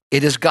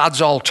it is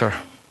God's altar.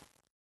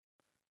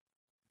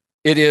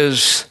 It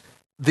is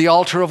the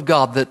altar of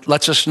God that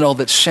lets us know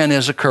that sin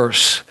is a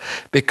curse,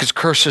 because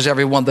curse is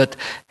everyone that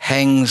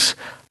hangs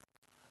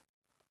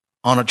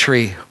on a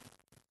tree.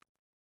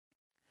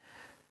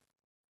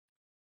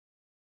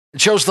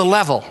 It shows the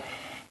level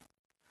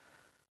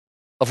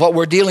of what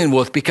we're dealing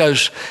with,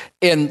 because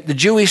in the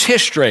Jewish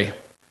history,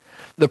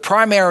 the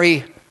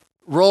primary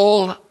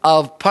role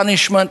of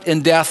punishment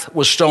in death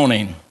was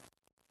stoning.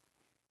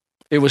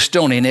 It was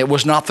stoning. It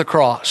was not the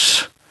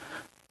cross.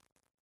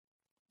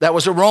 That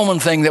was a Roman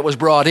thing that was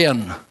brought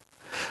in.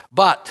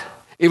 But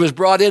it was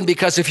brought in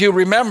because, if you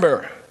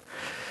remember,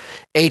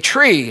 a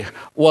tree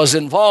was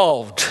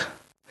involved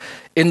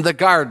in the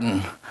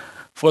garden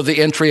for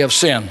the entry of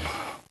sin.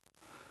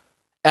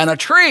 And a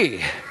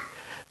tree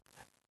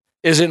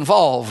is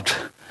involved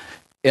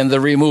in the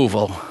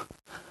removal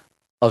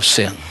of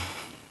sin.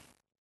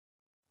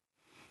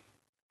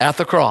 At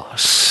the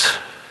cross,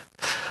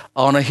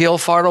 on a hill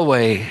far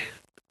away,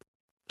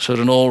 stood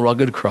an old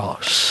rugged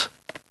cross.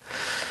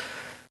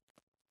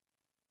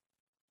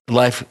 The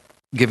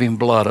life-giving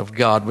blood of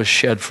God was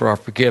shed for our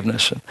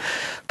forgiveness and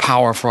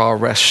power for our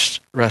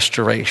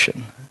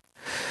restoration.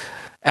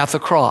 At the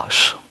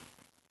cross,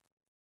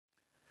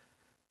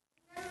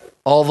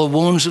 all the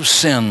wounds of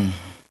sin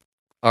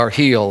are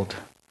healed,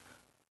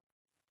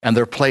 and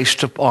they're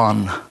placed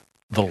upon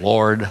the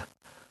Lord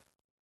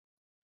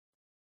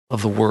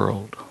of the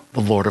world,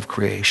 the Lord of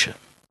creation.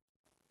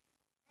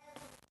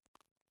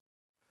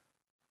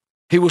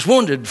 He was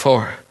wounded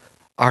for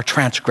our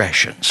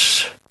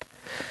transgressions.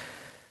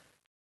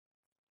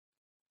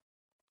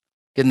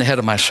 Getting ahead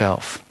of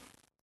myself.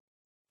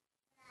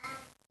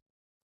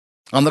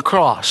 On the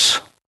cross,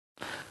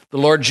 the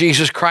Lord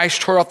Jesus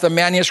Christ tore up the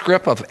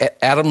manuscript of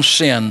Adam's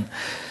sin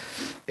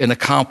and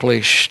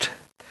accomplished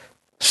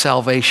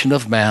salvation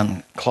of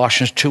man,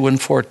 Colossians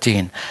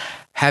 2:14,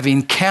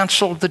 having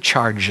canceled the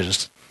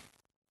charges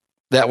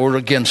that were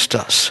against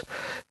us,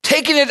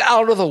 taking it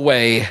out of the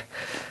way,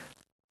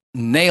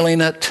 nailing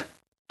it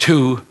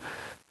to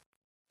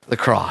the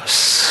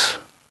cross.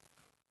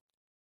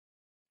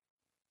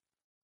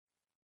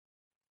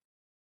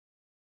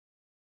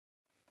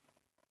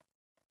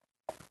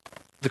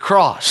 The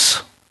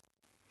cross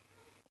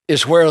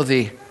is where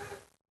the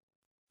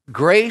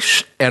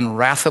grace and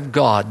wrath of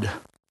God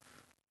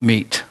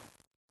meet.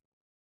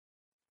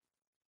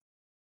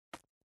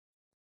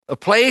 A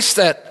place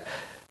that,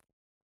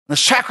 the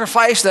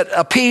sacrifice that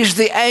appeased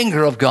the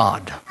anger of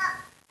God.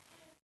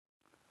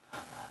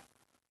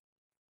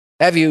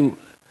 Can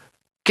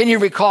you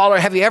recall, or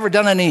have you ever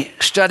done any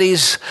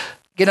studies,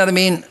 you know what I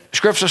mean,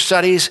 scriptural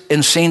studies,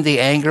 and seen the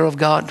anger of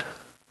God?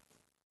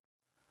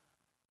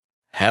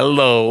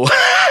 Hello.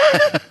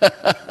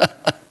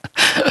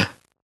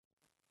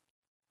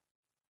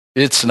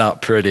 It's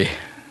not pretty.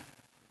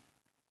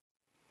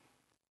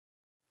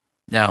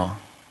 No.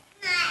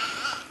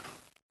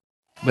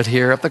 But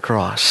here at the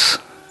cross,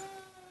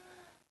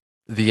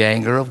 the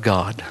anger of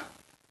God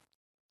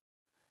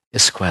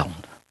is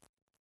quelled.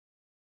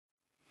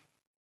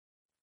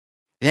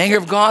 The anger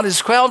of God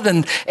is quelled,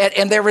 and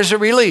there is a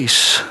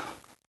release.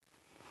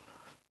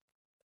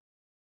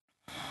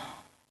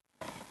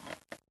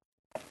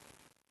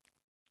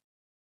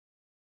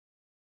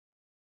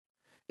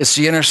 It's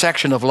the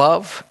intersection of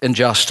love and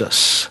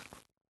justice.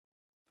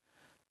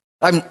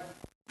 I'm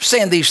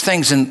saying these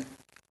things, and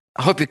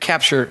I hope you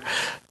capture,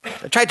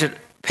 I tried to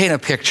paint a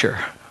picture.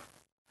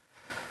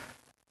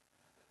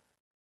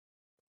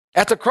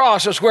 At the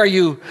cross is where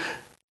you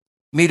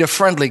meet a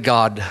friendly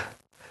God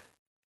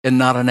and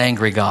not an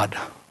angry God.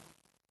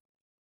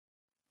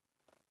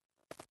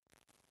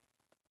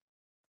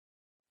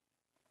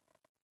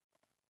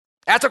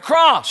 At the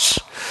cross,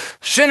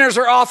 sinners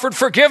are offered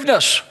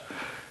forgiveness.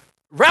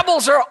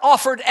 Rebels are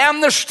offered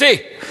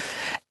amnesty.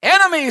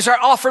 Enemies are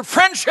offered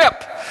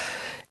friendship.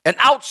 And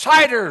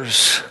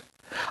outsiders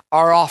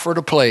are offered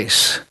a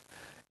place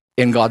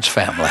in God's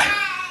family.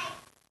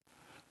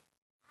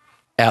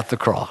 At the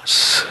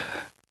cross.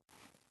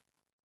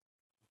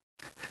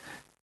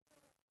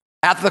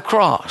 At the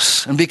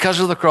cross, and because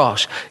of the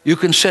cross, you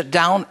can sit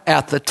down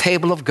at the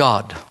table of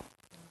God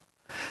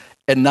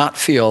and not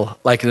feel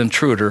like an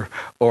intruder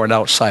or an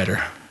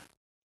outsider.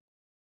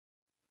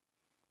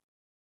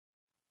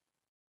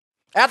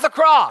 At the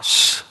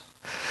cross,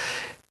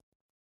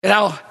 you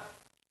know,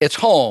 it's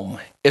home,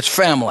 it's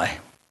family.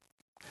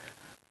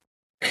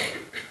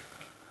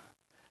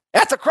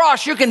 At the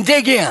cross, you can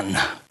dig in.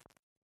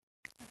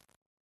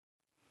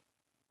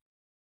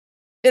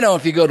 You know,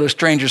 if you go to a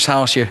stranger's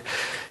house, you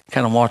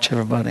kind of watch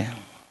everybody.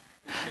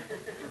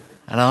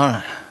 I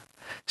don't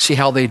see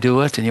how they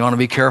do it, and you want to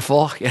be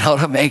careful, you know,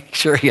 to make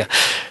sure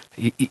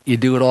you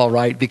do it all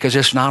right, because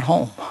it's not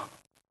home.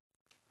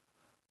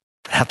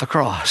 At the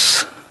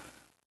cross.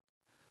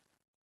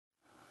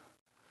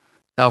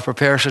 Thou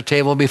preparest a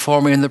table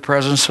before me in the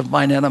presence of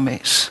mine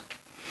enemies.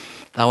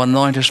 Thou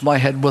anointest my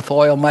head with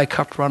oil, my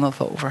cup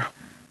runneth over.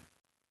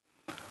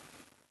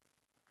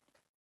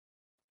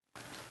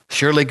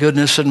 Surely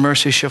goodness and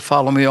mercy shall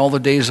follow me all the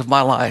days of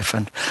my life.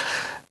 And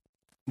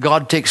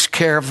God takes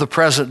care of the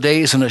present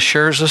days and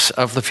assures us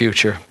of the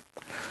future.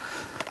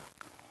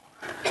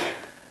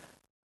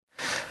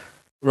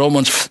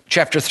 Romans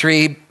chapter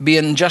 3,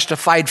 being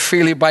justified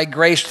freely by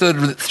grace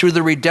through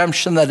the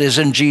redemption that is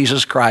in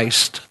Jesus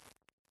Christ.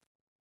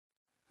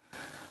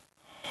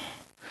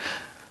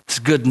 It's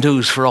good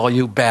news for all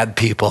you bad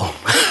people.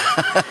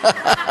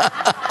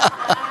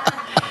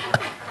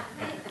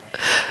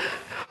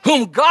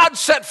 Whom God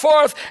set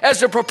forth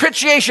as a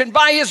propitiation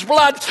by his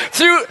blood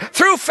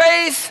through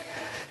faith.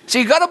 So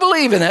you got to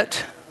believe in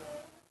it.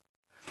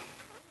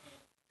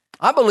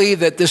 I believe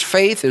that this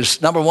faith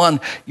is, number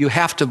one, you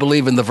have to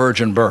believe in the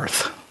virgin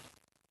birth.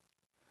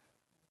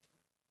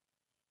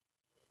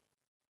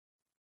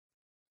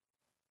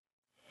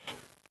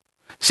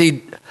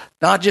 See,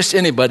 not just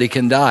anybody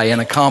can die and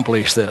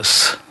accomplish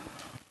this.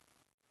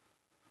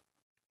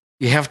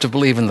 You have to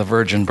believe in the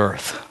virgin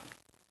birth.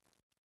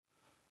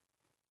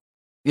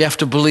 You have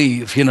to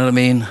believe, you know what I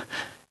mean,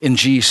 in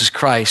Jesus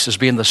Christ as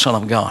being the Son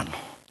of God.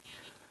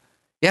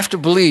 You have to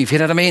believe, you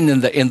know what I mean,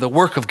 in the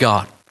work of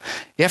God.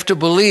 You have to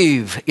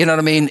believe, you know what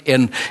I mean,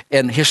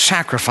 in his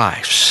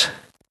sacrifice.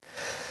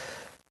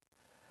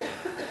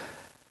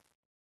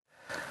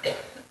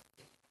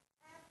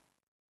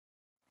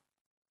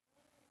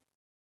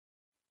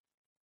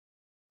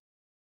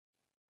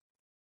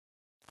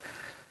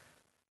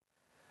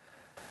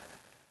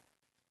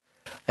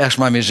 Ask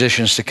my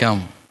musicians to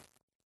come.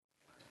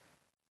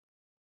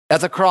 At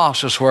the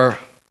cross is where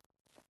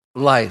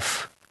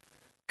life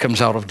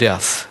comes out of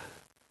death.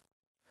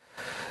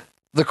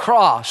 The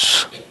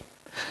cross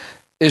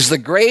is the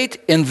great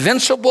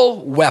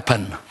invincible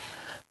weapon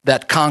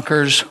that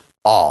conquers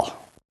all.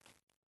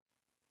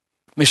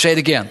 Let me say it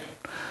again.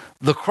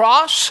 The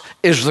cross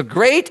is the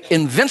great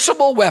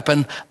invincible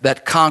weapon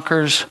that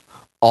conquers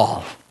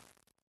all.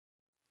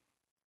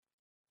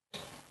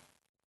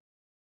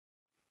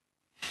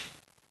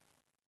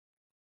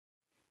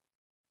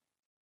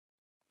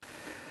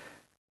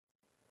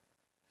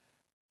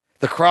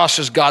 The cross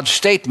is God's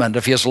statement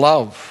of his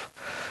love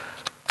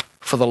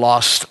for the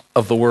lost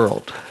of the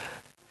world.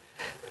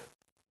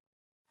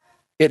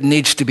 It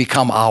needs to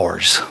become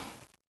ours.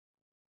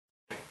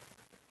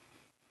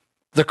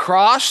 The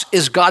cross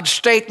is God's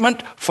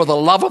statement for the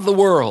love of the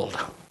world.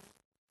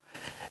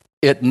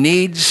 It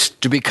needs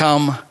to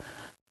become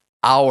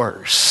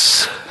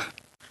ours.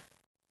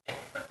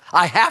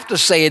 I have to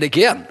say it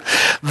again.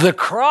 The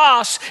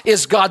cross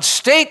is God's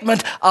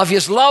statement of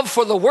his love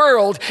for the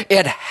world.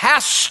 It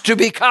has to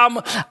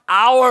become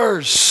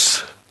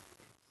ours.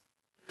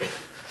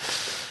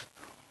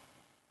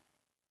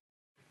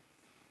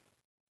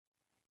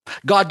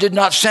 God did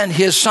not send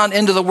his Son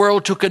into the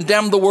world to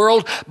condemn the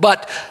world,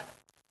 but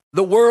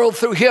the world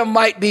through him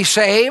might be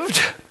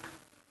saved.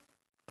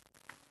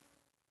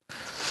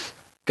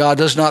 God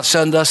does not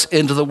send us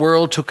into the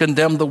world to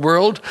condemn the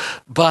world,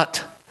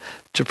 but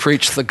to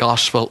preach the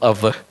gospel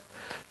of the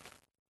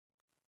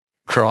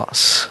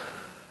cross.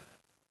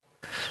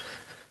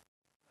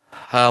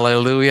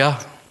 Hallelujah.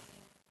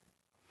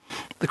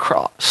 The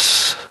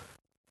cross.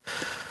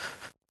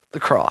 The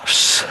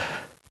cross.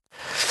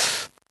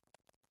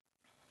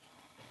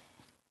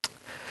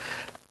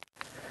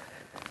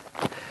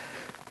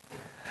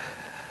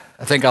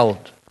 I think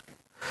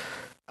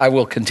I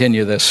will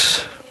continue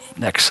this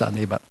next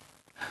Sunday, but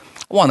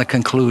I want to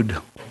conclude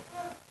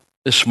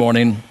this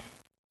morning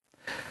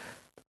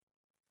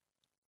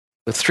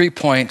with 3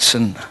 points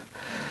on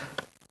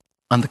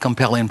the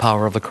compelling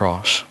power of the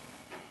cross.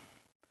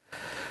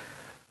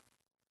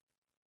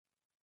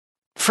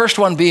 First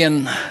one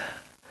being,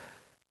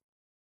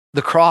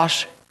 the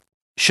cross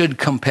should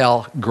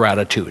compel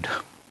gratitude.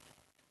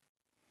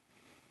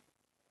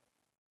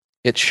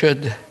 It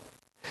should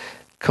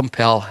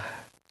compel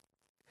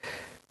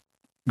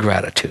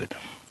gratitude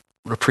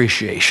or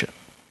appreciation.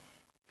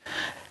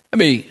 Let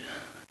me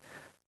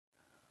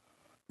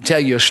tell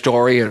you a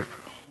story, or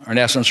in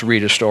essence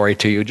read a story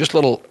to you, just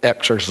little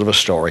excerpts of a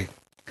story.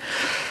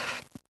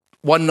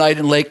 One night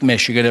in Lake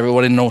Michigan,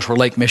 everybody knows where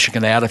Lake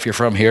Michigan is at if you're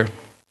from here.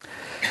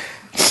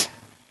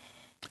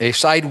 A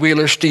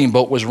side-wheeler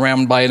steamboat was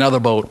rammed by another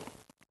boat.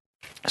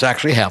 This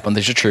actually happened,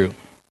 this is true.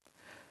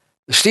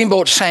 The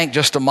steamboat sank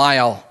just a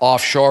mile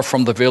offshore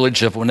from the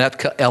village of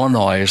Winnetka,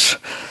 Illinois.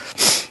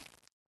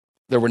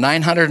 There were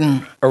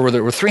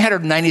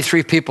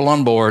 393 people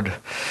on board.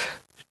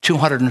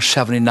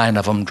 279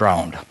 of them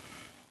drowned.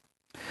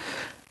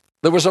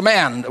 There was a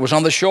man that was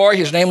on the shore.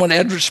 His name was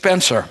Edward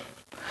Spencer.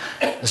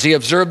 As he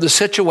observed the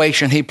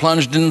situation, he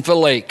plunged into the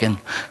lake and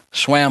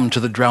swam to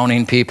the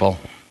drowning people.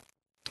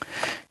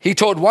 He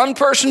towed one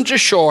person to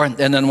shore and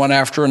then one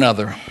after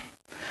another.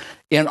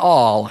 In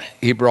all,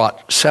 he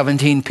brought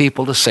 17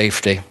 people to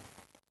safety.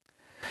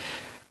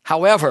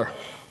 However,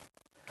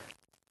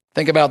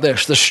 think about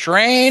this. The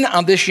strain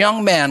on this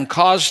young man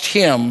caused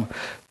him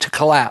to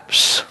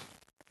collapse.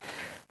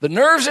 The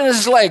nerves in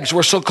his legs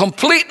were so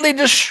completely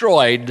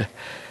destroyed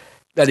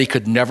that he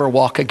could never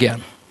walk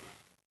again.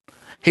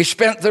 He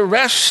spent the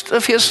rest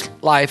of his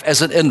life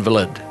as an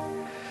invalid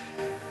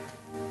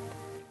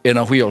in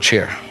a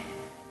wheelchair.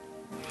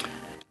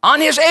 On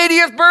his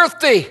 80th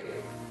birthday,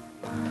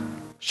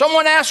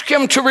 someone asked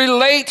him to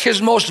relate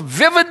his most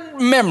vivid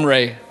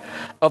memory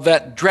of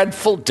that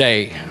dreadful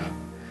day.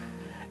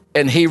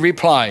 And he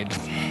replied,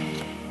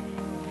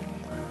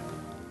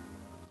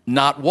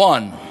 not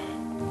one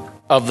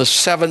of the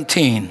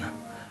 17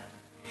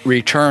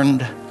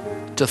 returned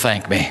to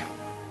thank me.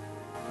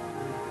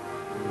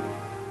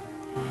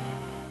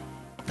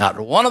 Not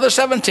one of the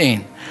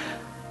 17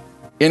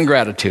 in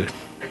gratitude.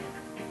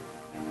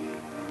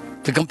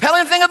 The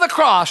compelling thing of the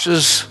cross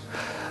is,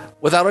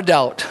 without a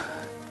doubt,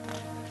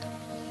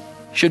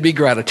 should be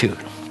gratitude.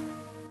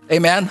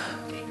 Amen?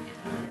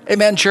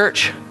 Amen,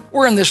 church?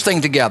 We're in this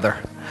thing together.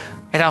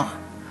 You know?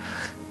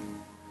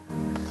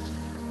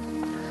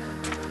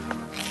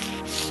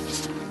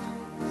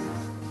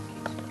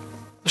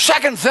 The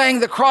second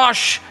thing the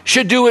cross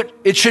should do,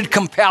 it should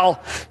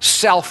compel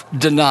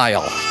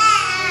self-denial.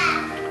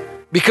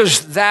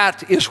 Because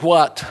that is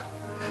what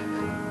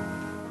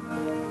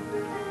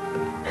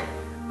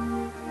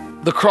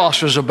the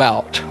cross is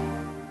about,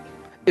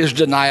 is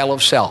denial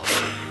of self.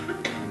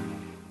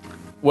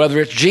 Whether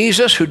it's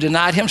Jesus who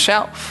denied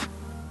himself,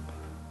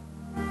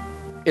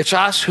 it's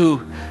us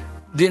who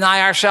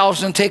deny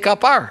ourselves and take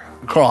up our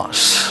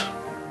cross.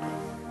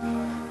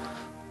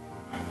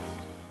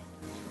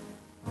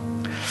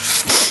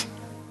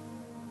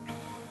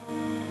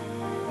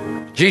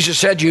 Jesus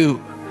said,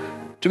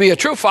 to be a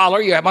true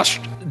follower, you must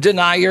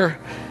deny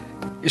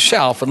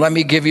yourself. And let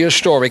me give you a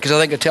story, because I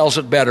think it tells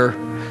it better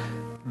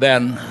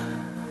than...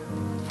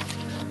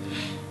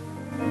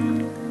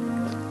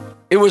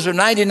 It was a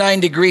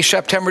 99-degree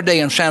September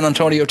day in San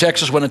Antonio,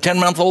 Texas, when a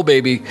 10-month-old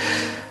baby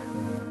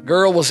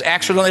girl was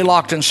accidentally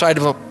locked inside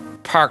of a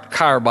parked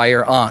car by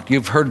her aunt.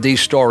 You've heard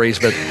these stories,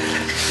 but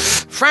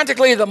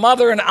frantically, the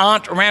mother and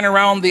aunt ran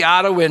around the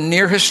auto in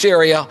near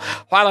hysteria,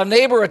 while a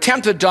neighbor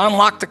attempted to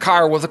unlock the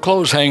car with a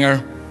clothes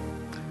hanger.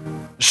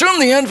 Soon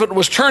the infant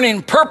was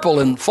turning purple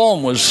and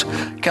foam was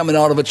coming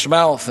out of its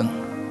mouth, and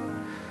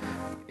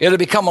it had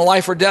become a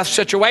life or death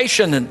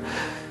situation. And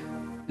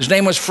his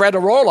name was Fred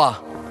Arola.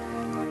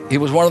 He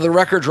was one of the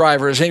wrecker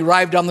drivers, and he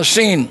arrived on the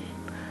scene,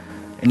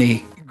 and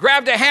he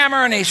grabbed a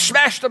hammer and he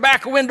smashed the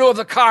back window of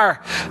the car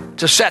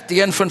to set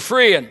the infant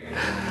free. And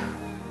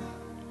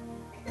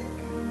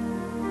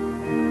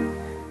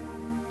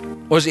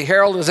was he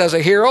heralded as a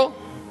hero?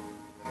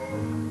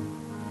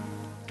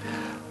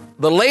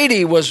 The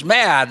lady was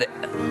mad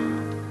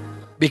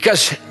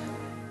because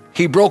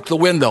he broke the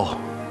window.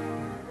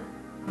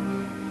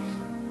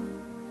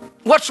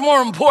 What's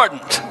more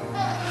important,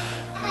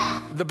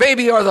 the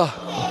baby or the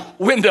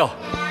window?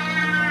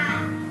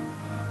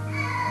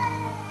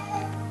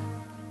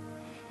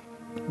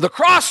 The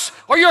cross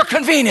or your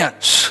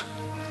convenience?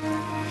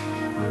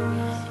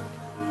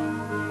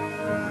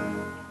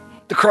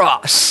 The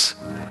cross.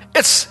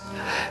 It's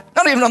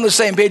not even on the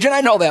same page, and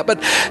I know that,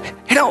 but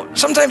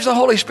sometimes the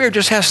Holy Spirit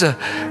just has to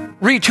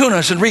retune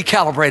us and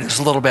recalibrate us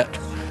a little bit.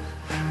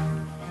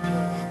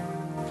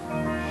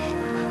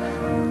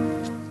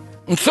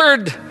 And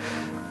third,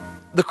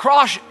 the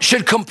cross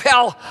should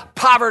compel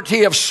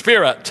poverty of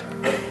spirit.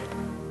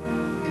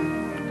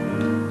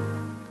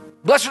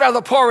 Blessed are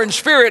the poor in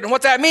spirit. And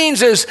what that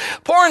means is,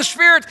 poor in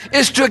spirit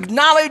is to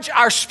acknowledge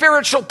our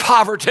spiritual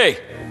poverty,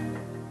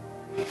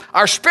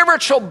 our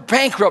spiritual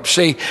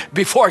bankruptcy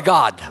before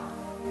God.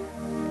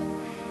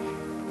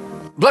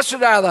 Blessed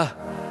are the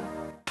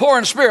poor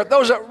in spirit,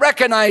 those that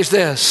recognize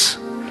this.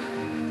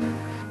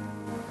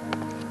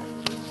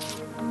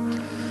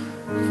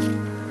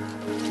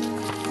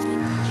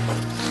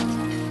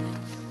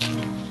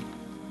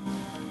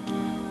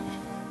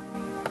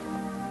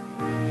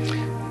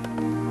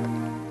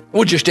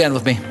 Would you stand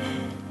with me?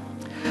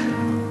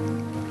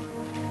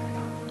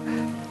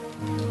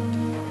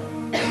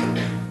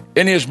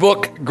 In his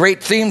book,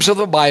 Great Themes of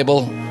the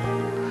Bible,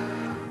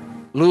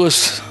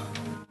 Louis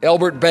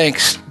Elbert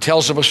Banks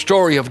tells of a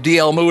story of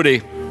D.L.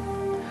 Moody.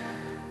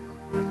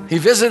 He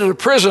visited a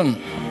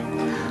prison.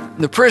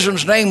 The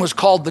prison's name was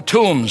called The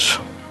Tombs.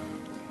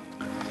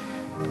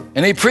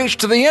 And he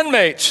preached to the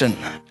inmates. And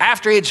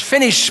after he had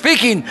finished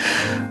speaking,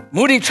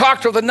 Moody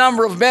talked with a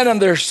number of men in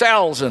their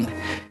cells. And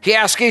he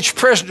asked each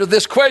prisoner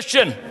this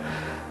question: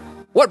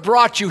 what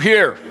brought you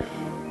here?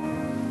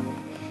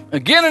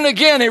 Again and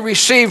again he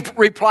received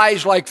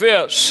replies like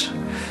this: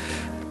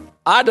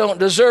 I don't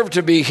deserve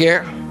to be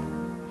here.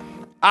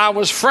 I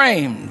was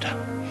framed.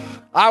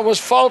 I was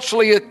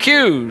falsely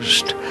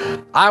accused.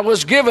 I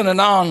was given an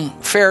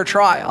unfair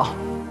trial.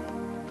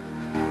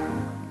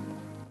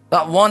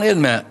 Not one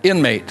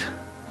inmate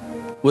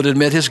would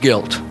admit his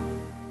guilt.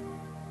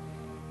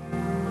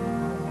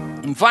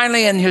 And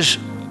finally, in his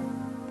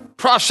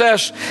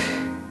process,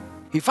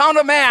 he found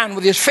a man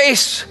with his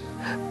face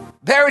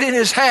buried in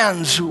his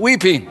hands,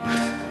 weeping.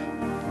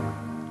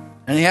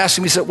 And he asked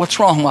him, he said, "What's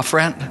wrong, my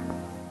friend?"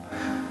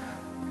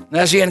 And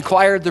as he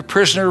inquired, the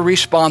prisoner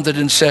responded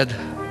and said,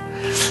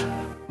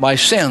 my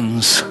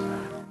sins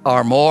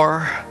are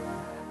more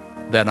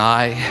than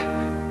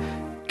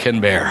I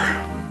can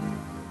bear.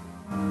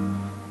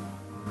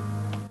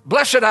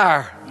 Blessed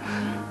are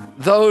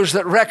those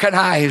that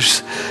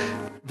recognize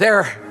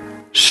their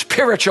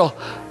spiritual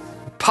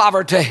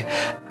poverty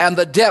and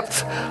the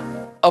depth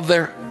of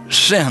their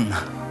sin.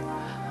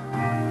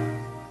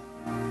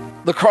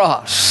 The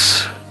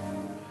cross.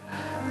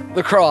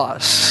 The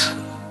cross.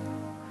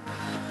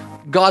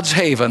 God's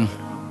haven.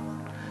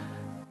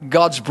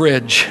 God's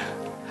bridge.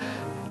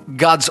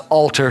 God's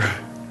altar.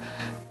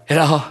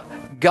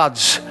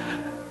 God's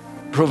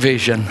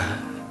provision.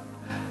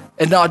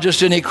 And not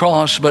just any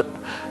cross, but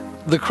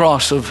the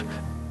cross of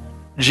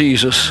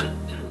Jesus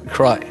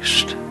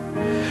Christ.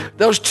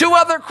 Those two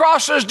other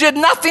crosses did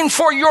nothing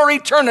for your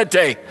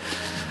eternity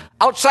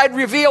outside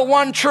reveal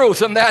one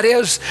truth, and that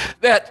is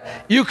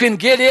that you can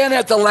get in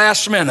at the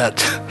last minute.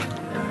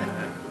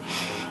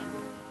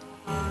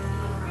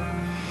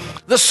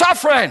 The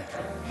suffering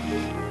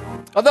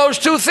of those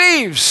two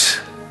thieves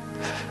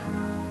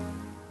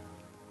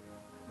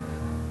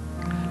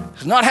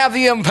does not have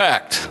the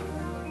impact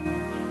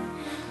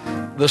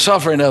the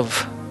suffering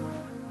of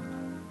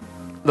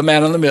the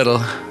man in the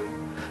middle,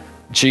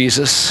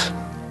 Jesus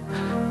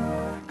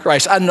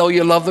Christ. I know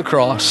you love the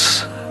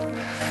cross,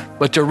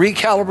 but to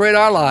recalibrate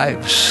our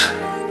lives,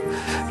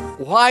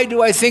 why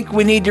do I think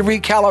we need to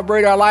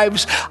recalibrate our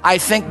lives? I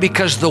think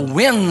because the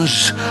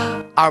winds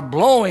are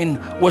blowing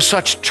with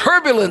such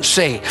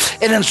turbulency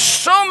and in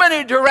so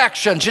many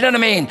directions, you know what I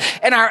mean?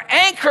 And our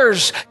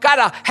anchors got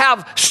to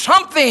have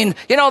something,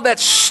 that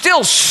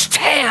still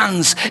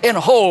stands and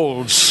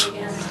holds.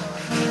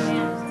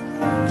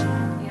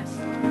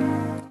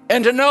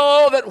 And to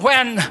know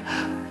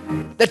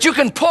that you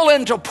can pull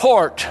into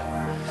port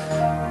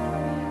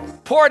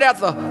at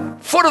the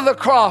foot of the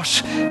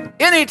cross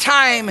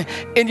anytime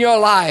in your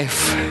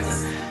life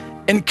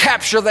and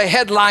capture the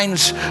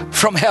headlines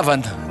from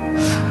heaven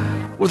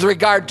with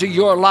regard to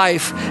your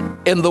life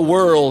in the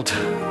world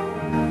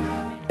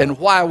and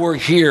why we're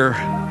here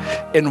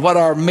and what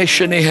our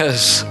mission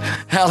is,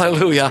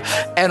 hallelujah,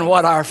 and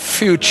what our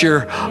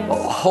future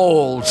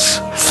holds,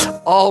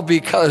 all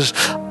because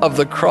of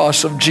the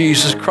cross of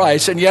Jesus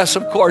Christ. And yes,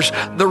 of course,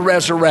 the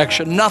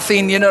resurrection.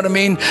 Nothing,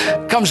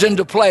 comes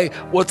into play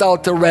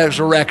without the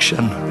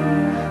resurrection.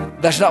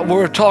 That's not what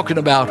we're talking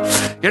about.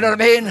 You know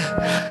what I mean?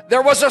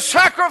 There was a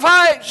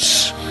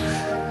sacrifice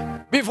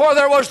before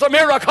there was the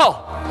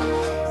miracle.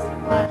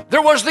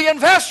 There was the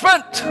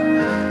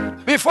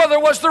investment before there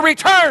was the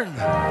return.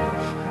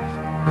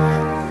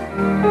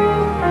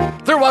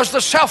 There was the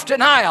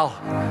self-denial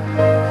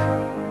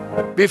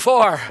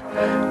before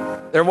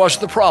there was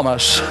the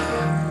promise.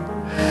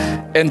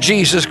 And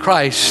Jesus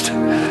Christ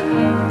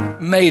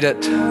made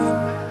it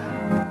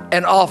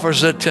and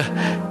offers it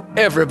to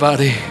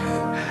everybody.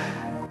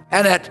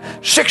 And at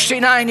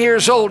 69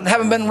 years old and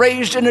having been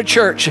raised in the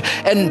church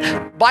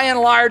and by and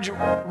large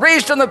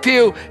raised in the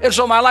pew, and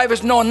so my life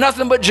is knowing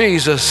nothing but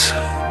Jesus,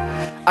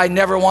 I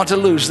never want to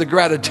lose the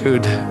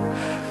gratitude.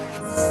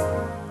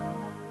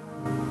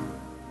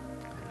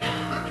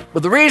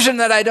 But the reason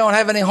that I don't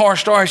have any horror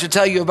stories to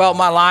tell you about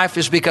my life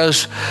is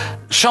because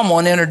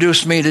someone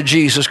introduced me to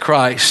Jesus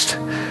Christ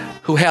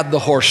who had the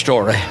horror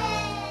story.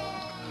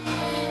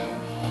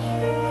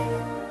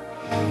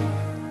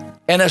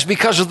 And it's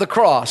because of the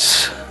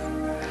cross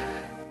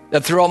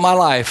that throughout my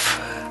life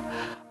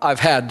I've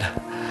had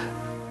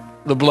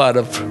the blood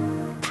of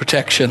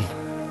protection.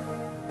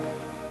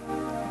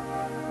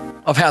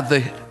 I've had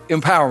the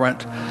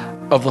empowerment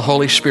of the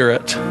Holy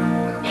Spirit.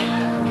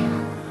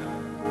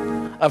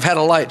 I've had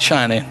a light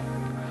shining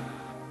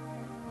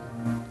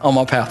on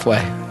my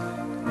pathway.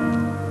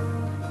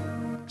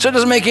 So it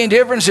doesn't make any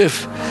difference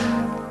if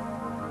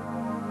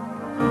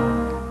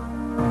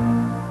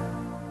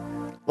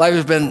life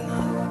has been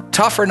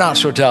tough or not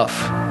so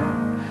tough.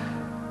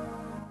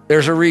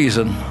 There's a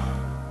reason.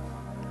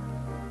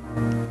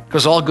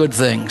 Because all good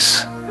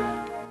things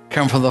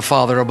come from the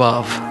Father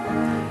above,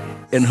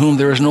 in whom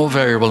there is no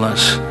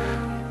variableness,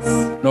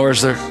 nor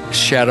is there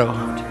shadow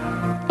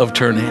of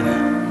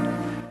turning.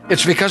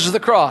 It's because of the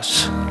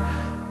cross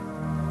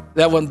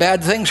that when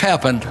bad things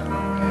happen,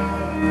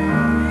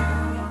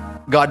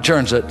 God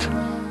turns it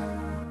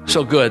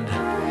so good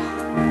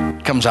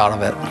comes out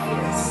of it.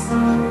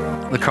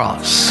 The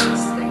cross.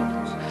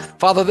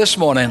 Father, this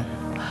morning,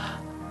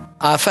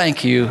 I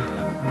thank you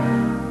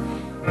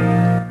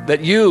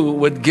that you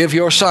would give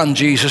your Son,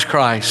 Jesus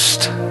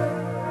Christ.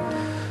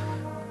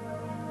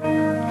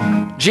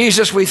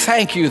 Jesus, we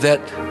thank you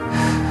that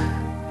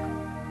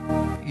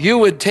you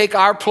would take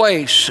our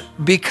place,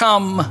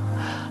 become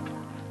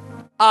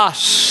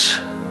us,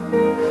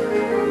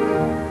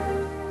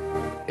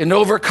 and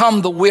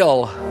overcome the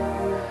will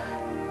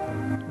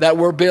that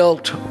we're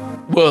built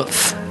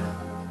with,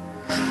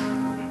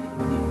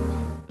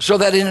 so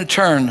that in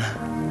turn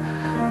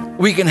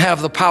we can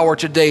have the power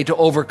today to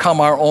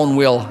overcome our own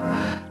will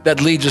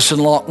that leads us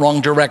in wrong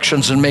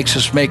directions and makes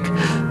us make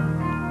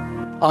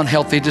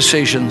unhealthy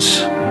decisions.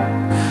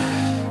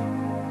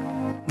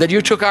 that you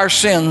took our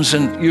sins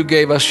and you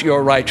gave us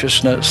your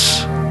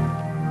righteousness.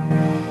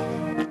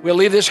 We'll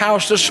leave this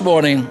house this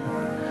morning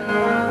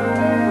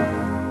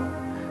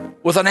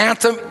with an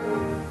anthem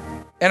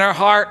in our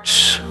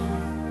hearts,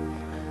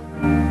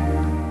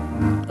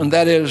 and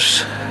that is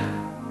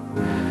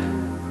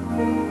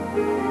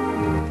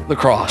the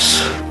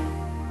cross.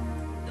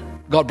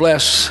 God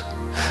bless.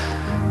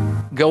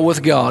 Go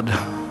with God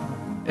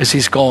as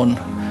He's gone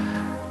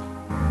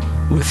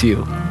with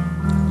you.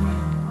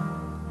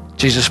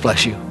 Jesus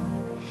bless you.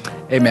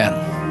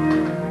 Amen.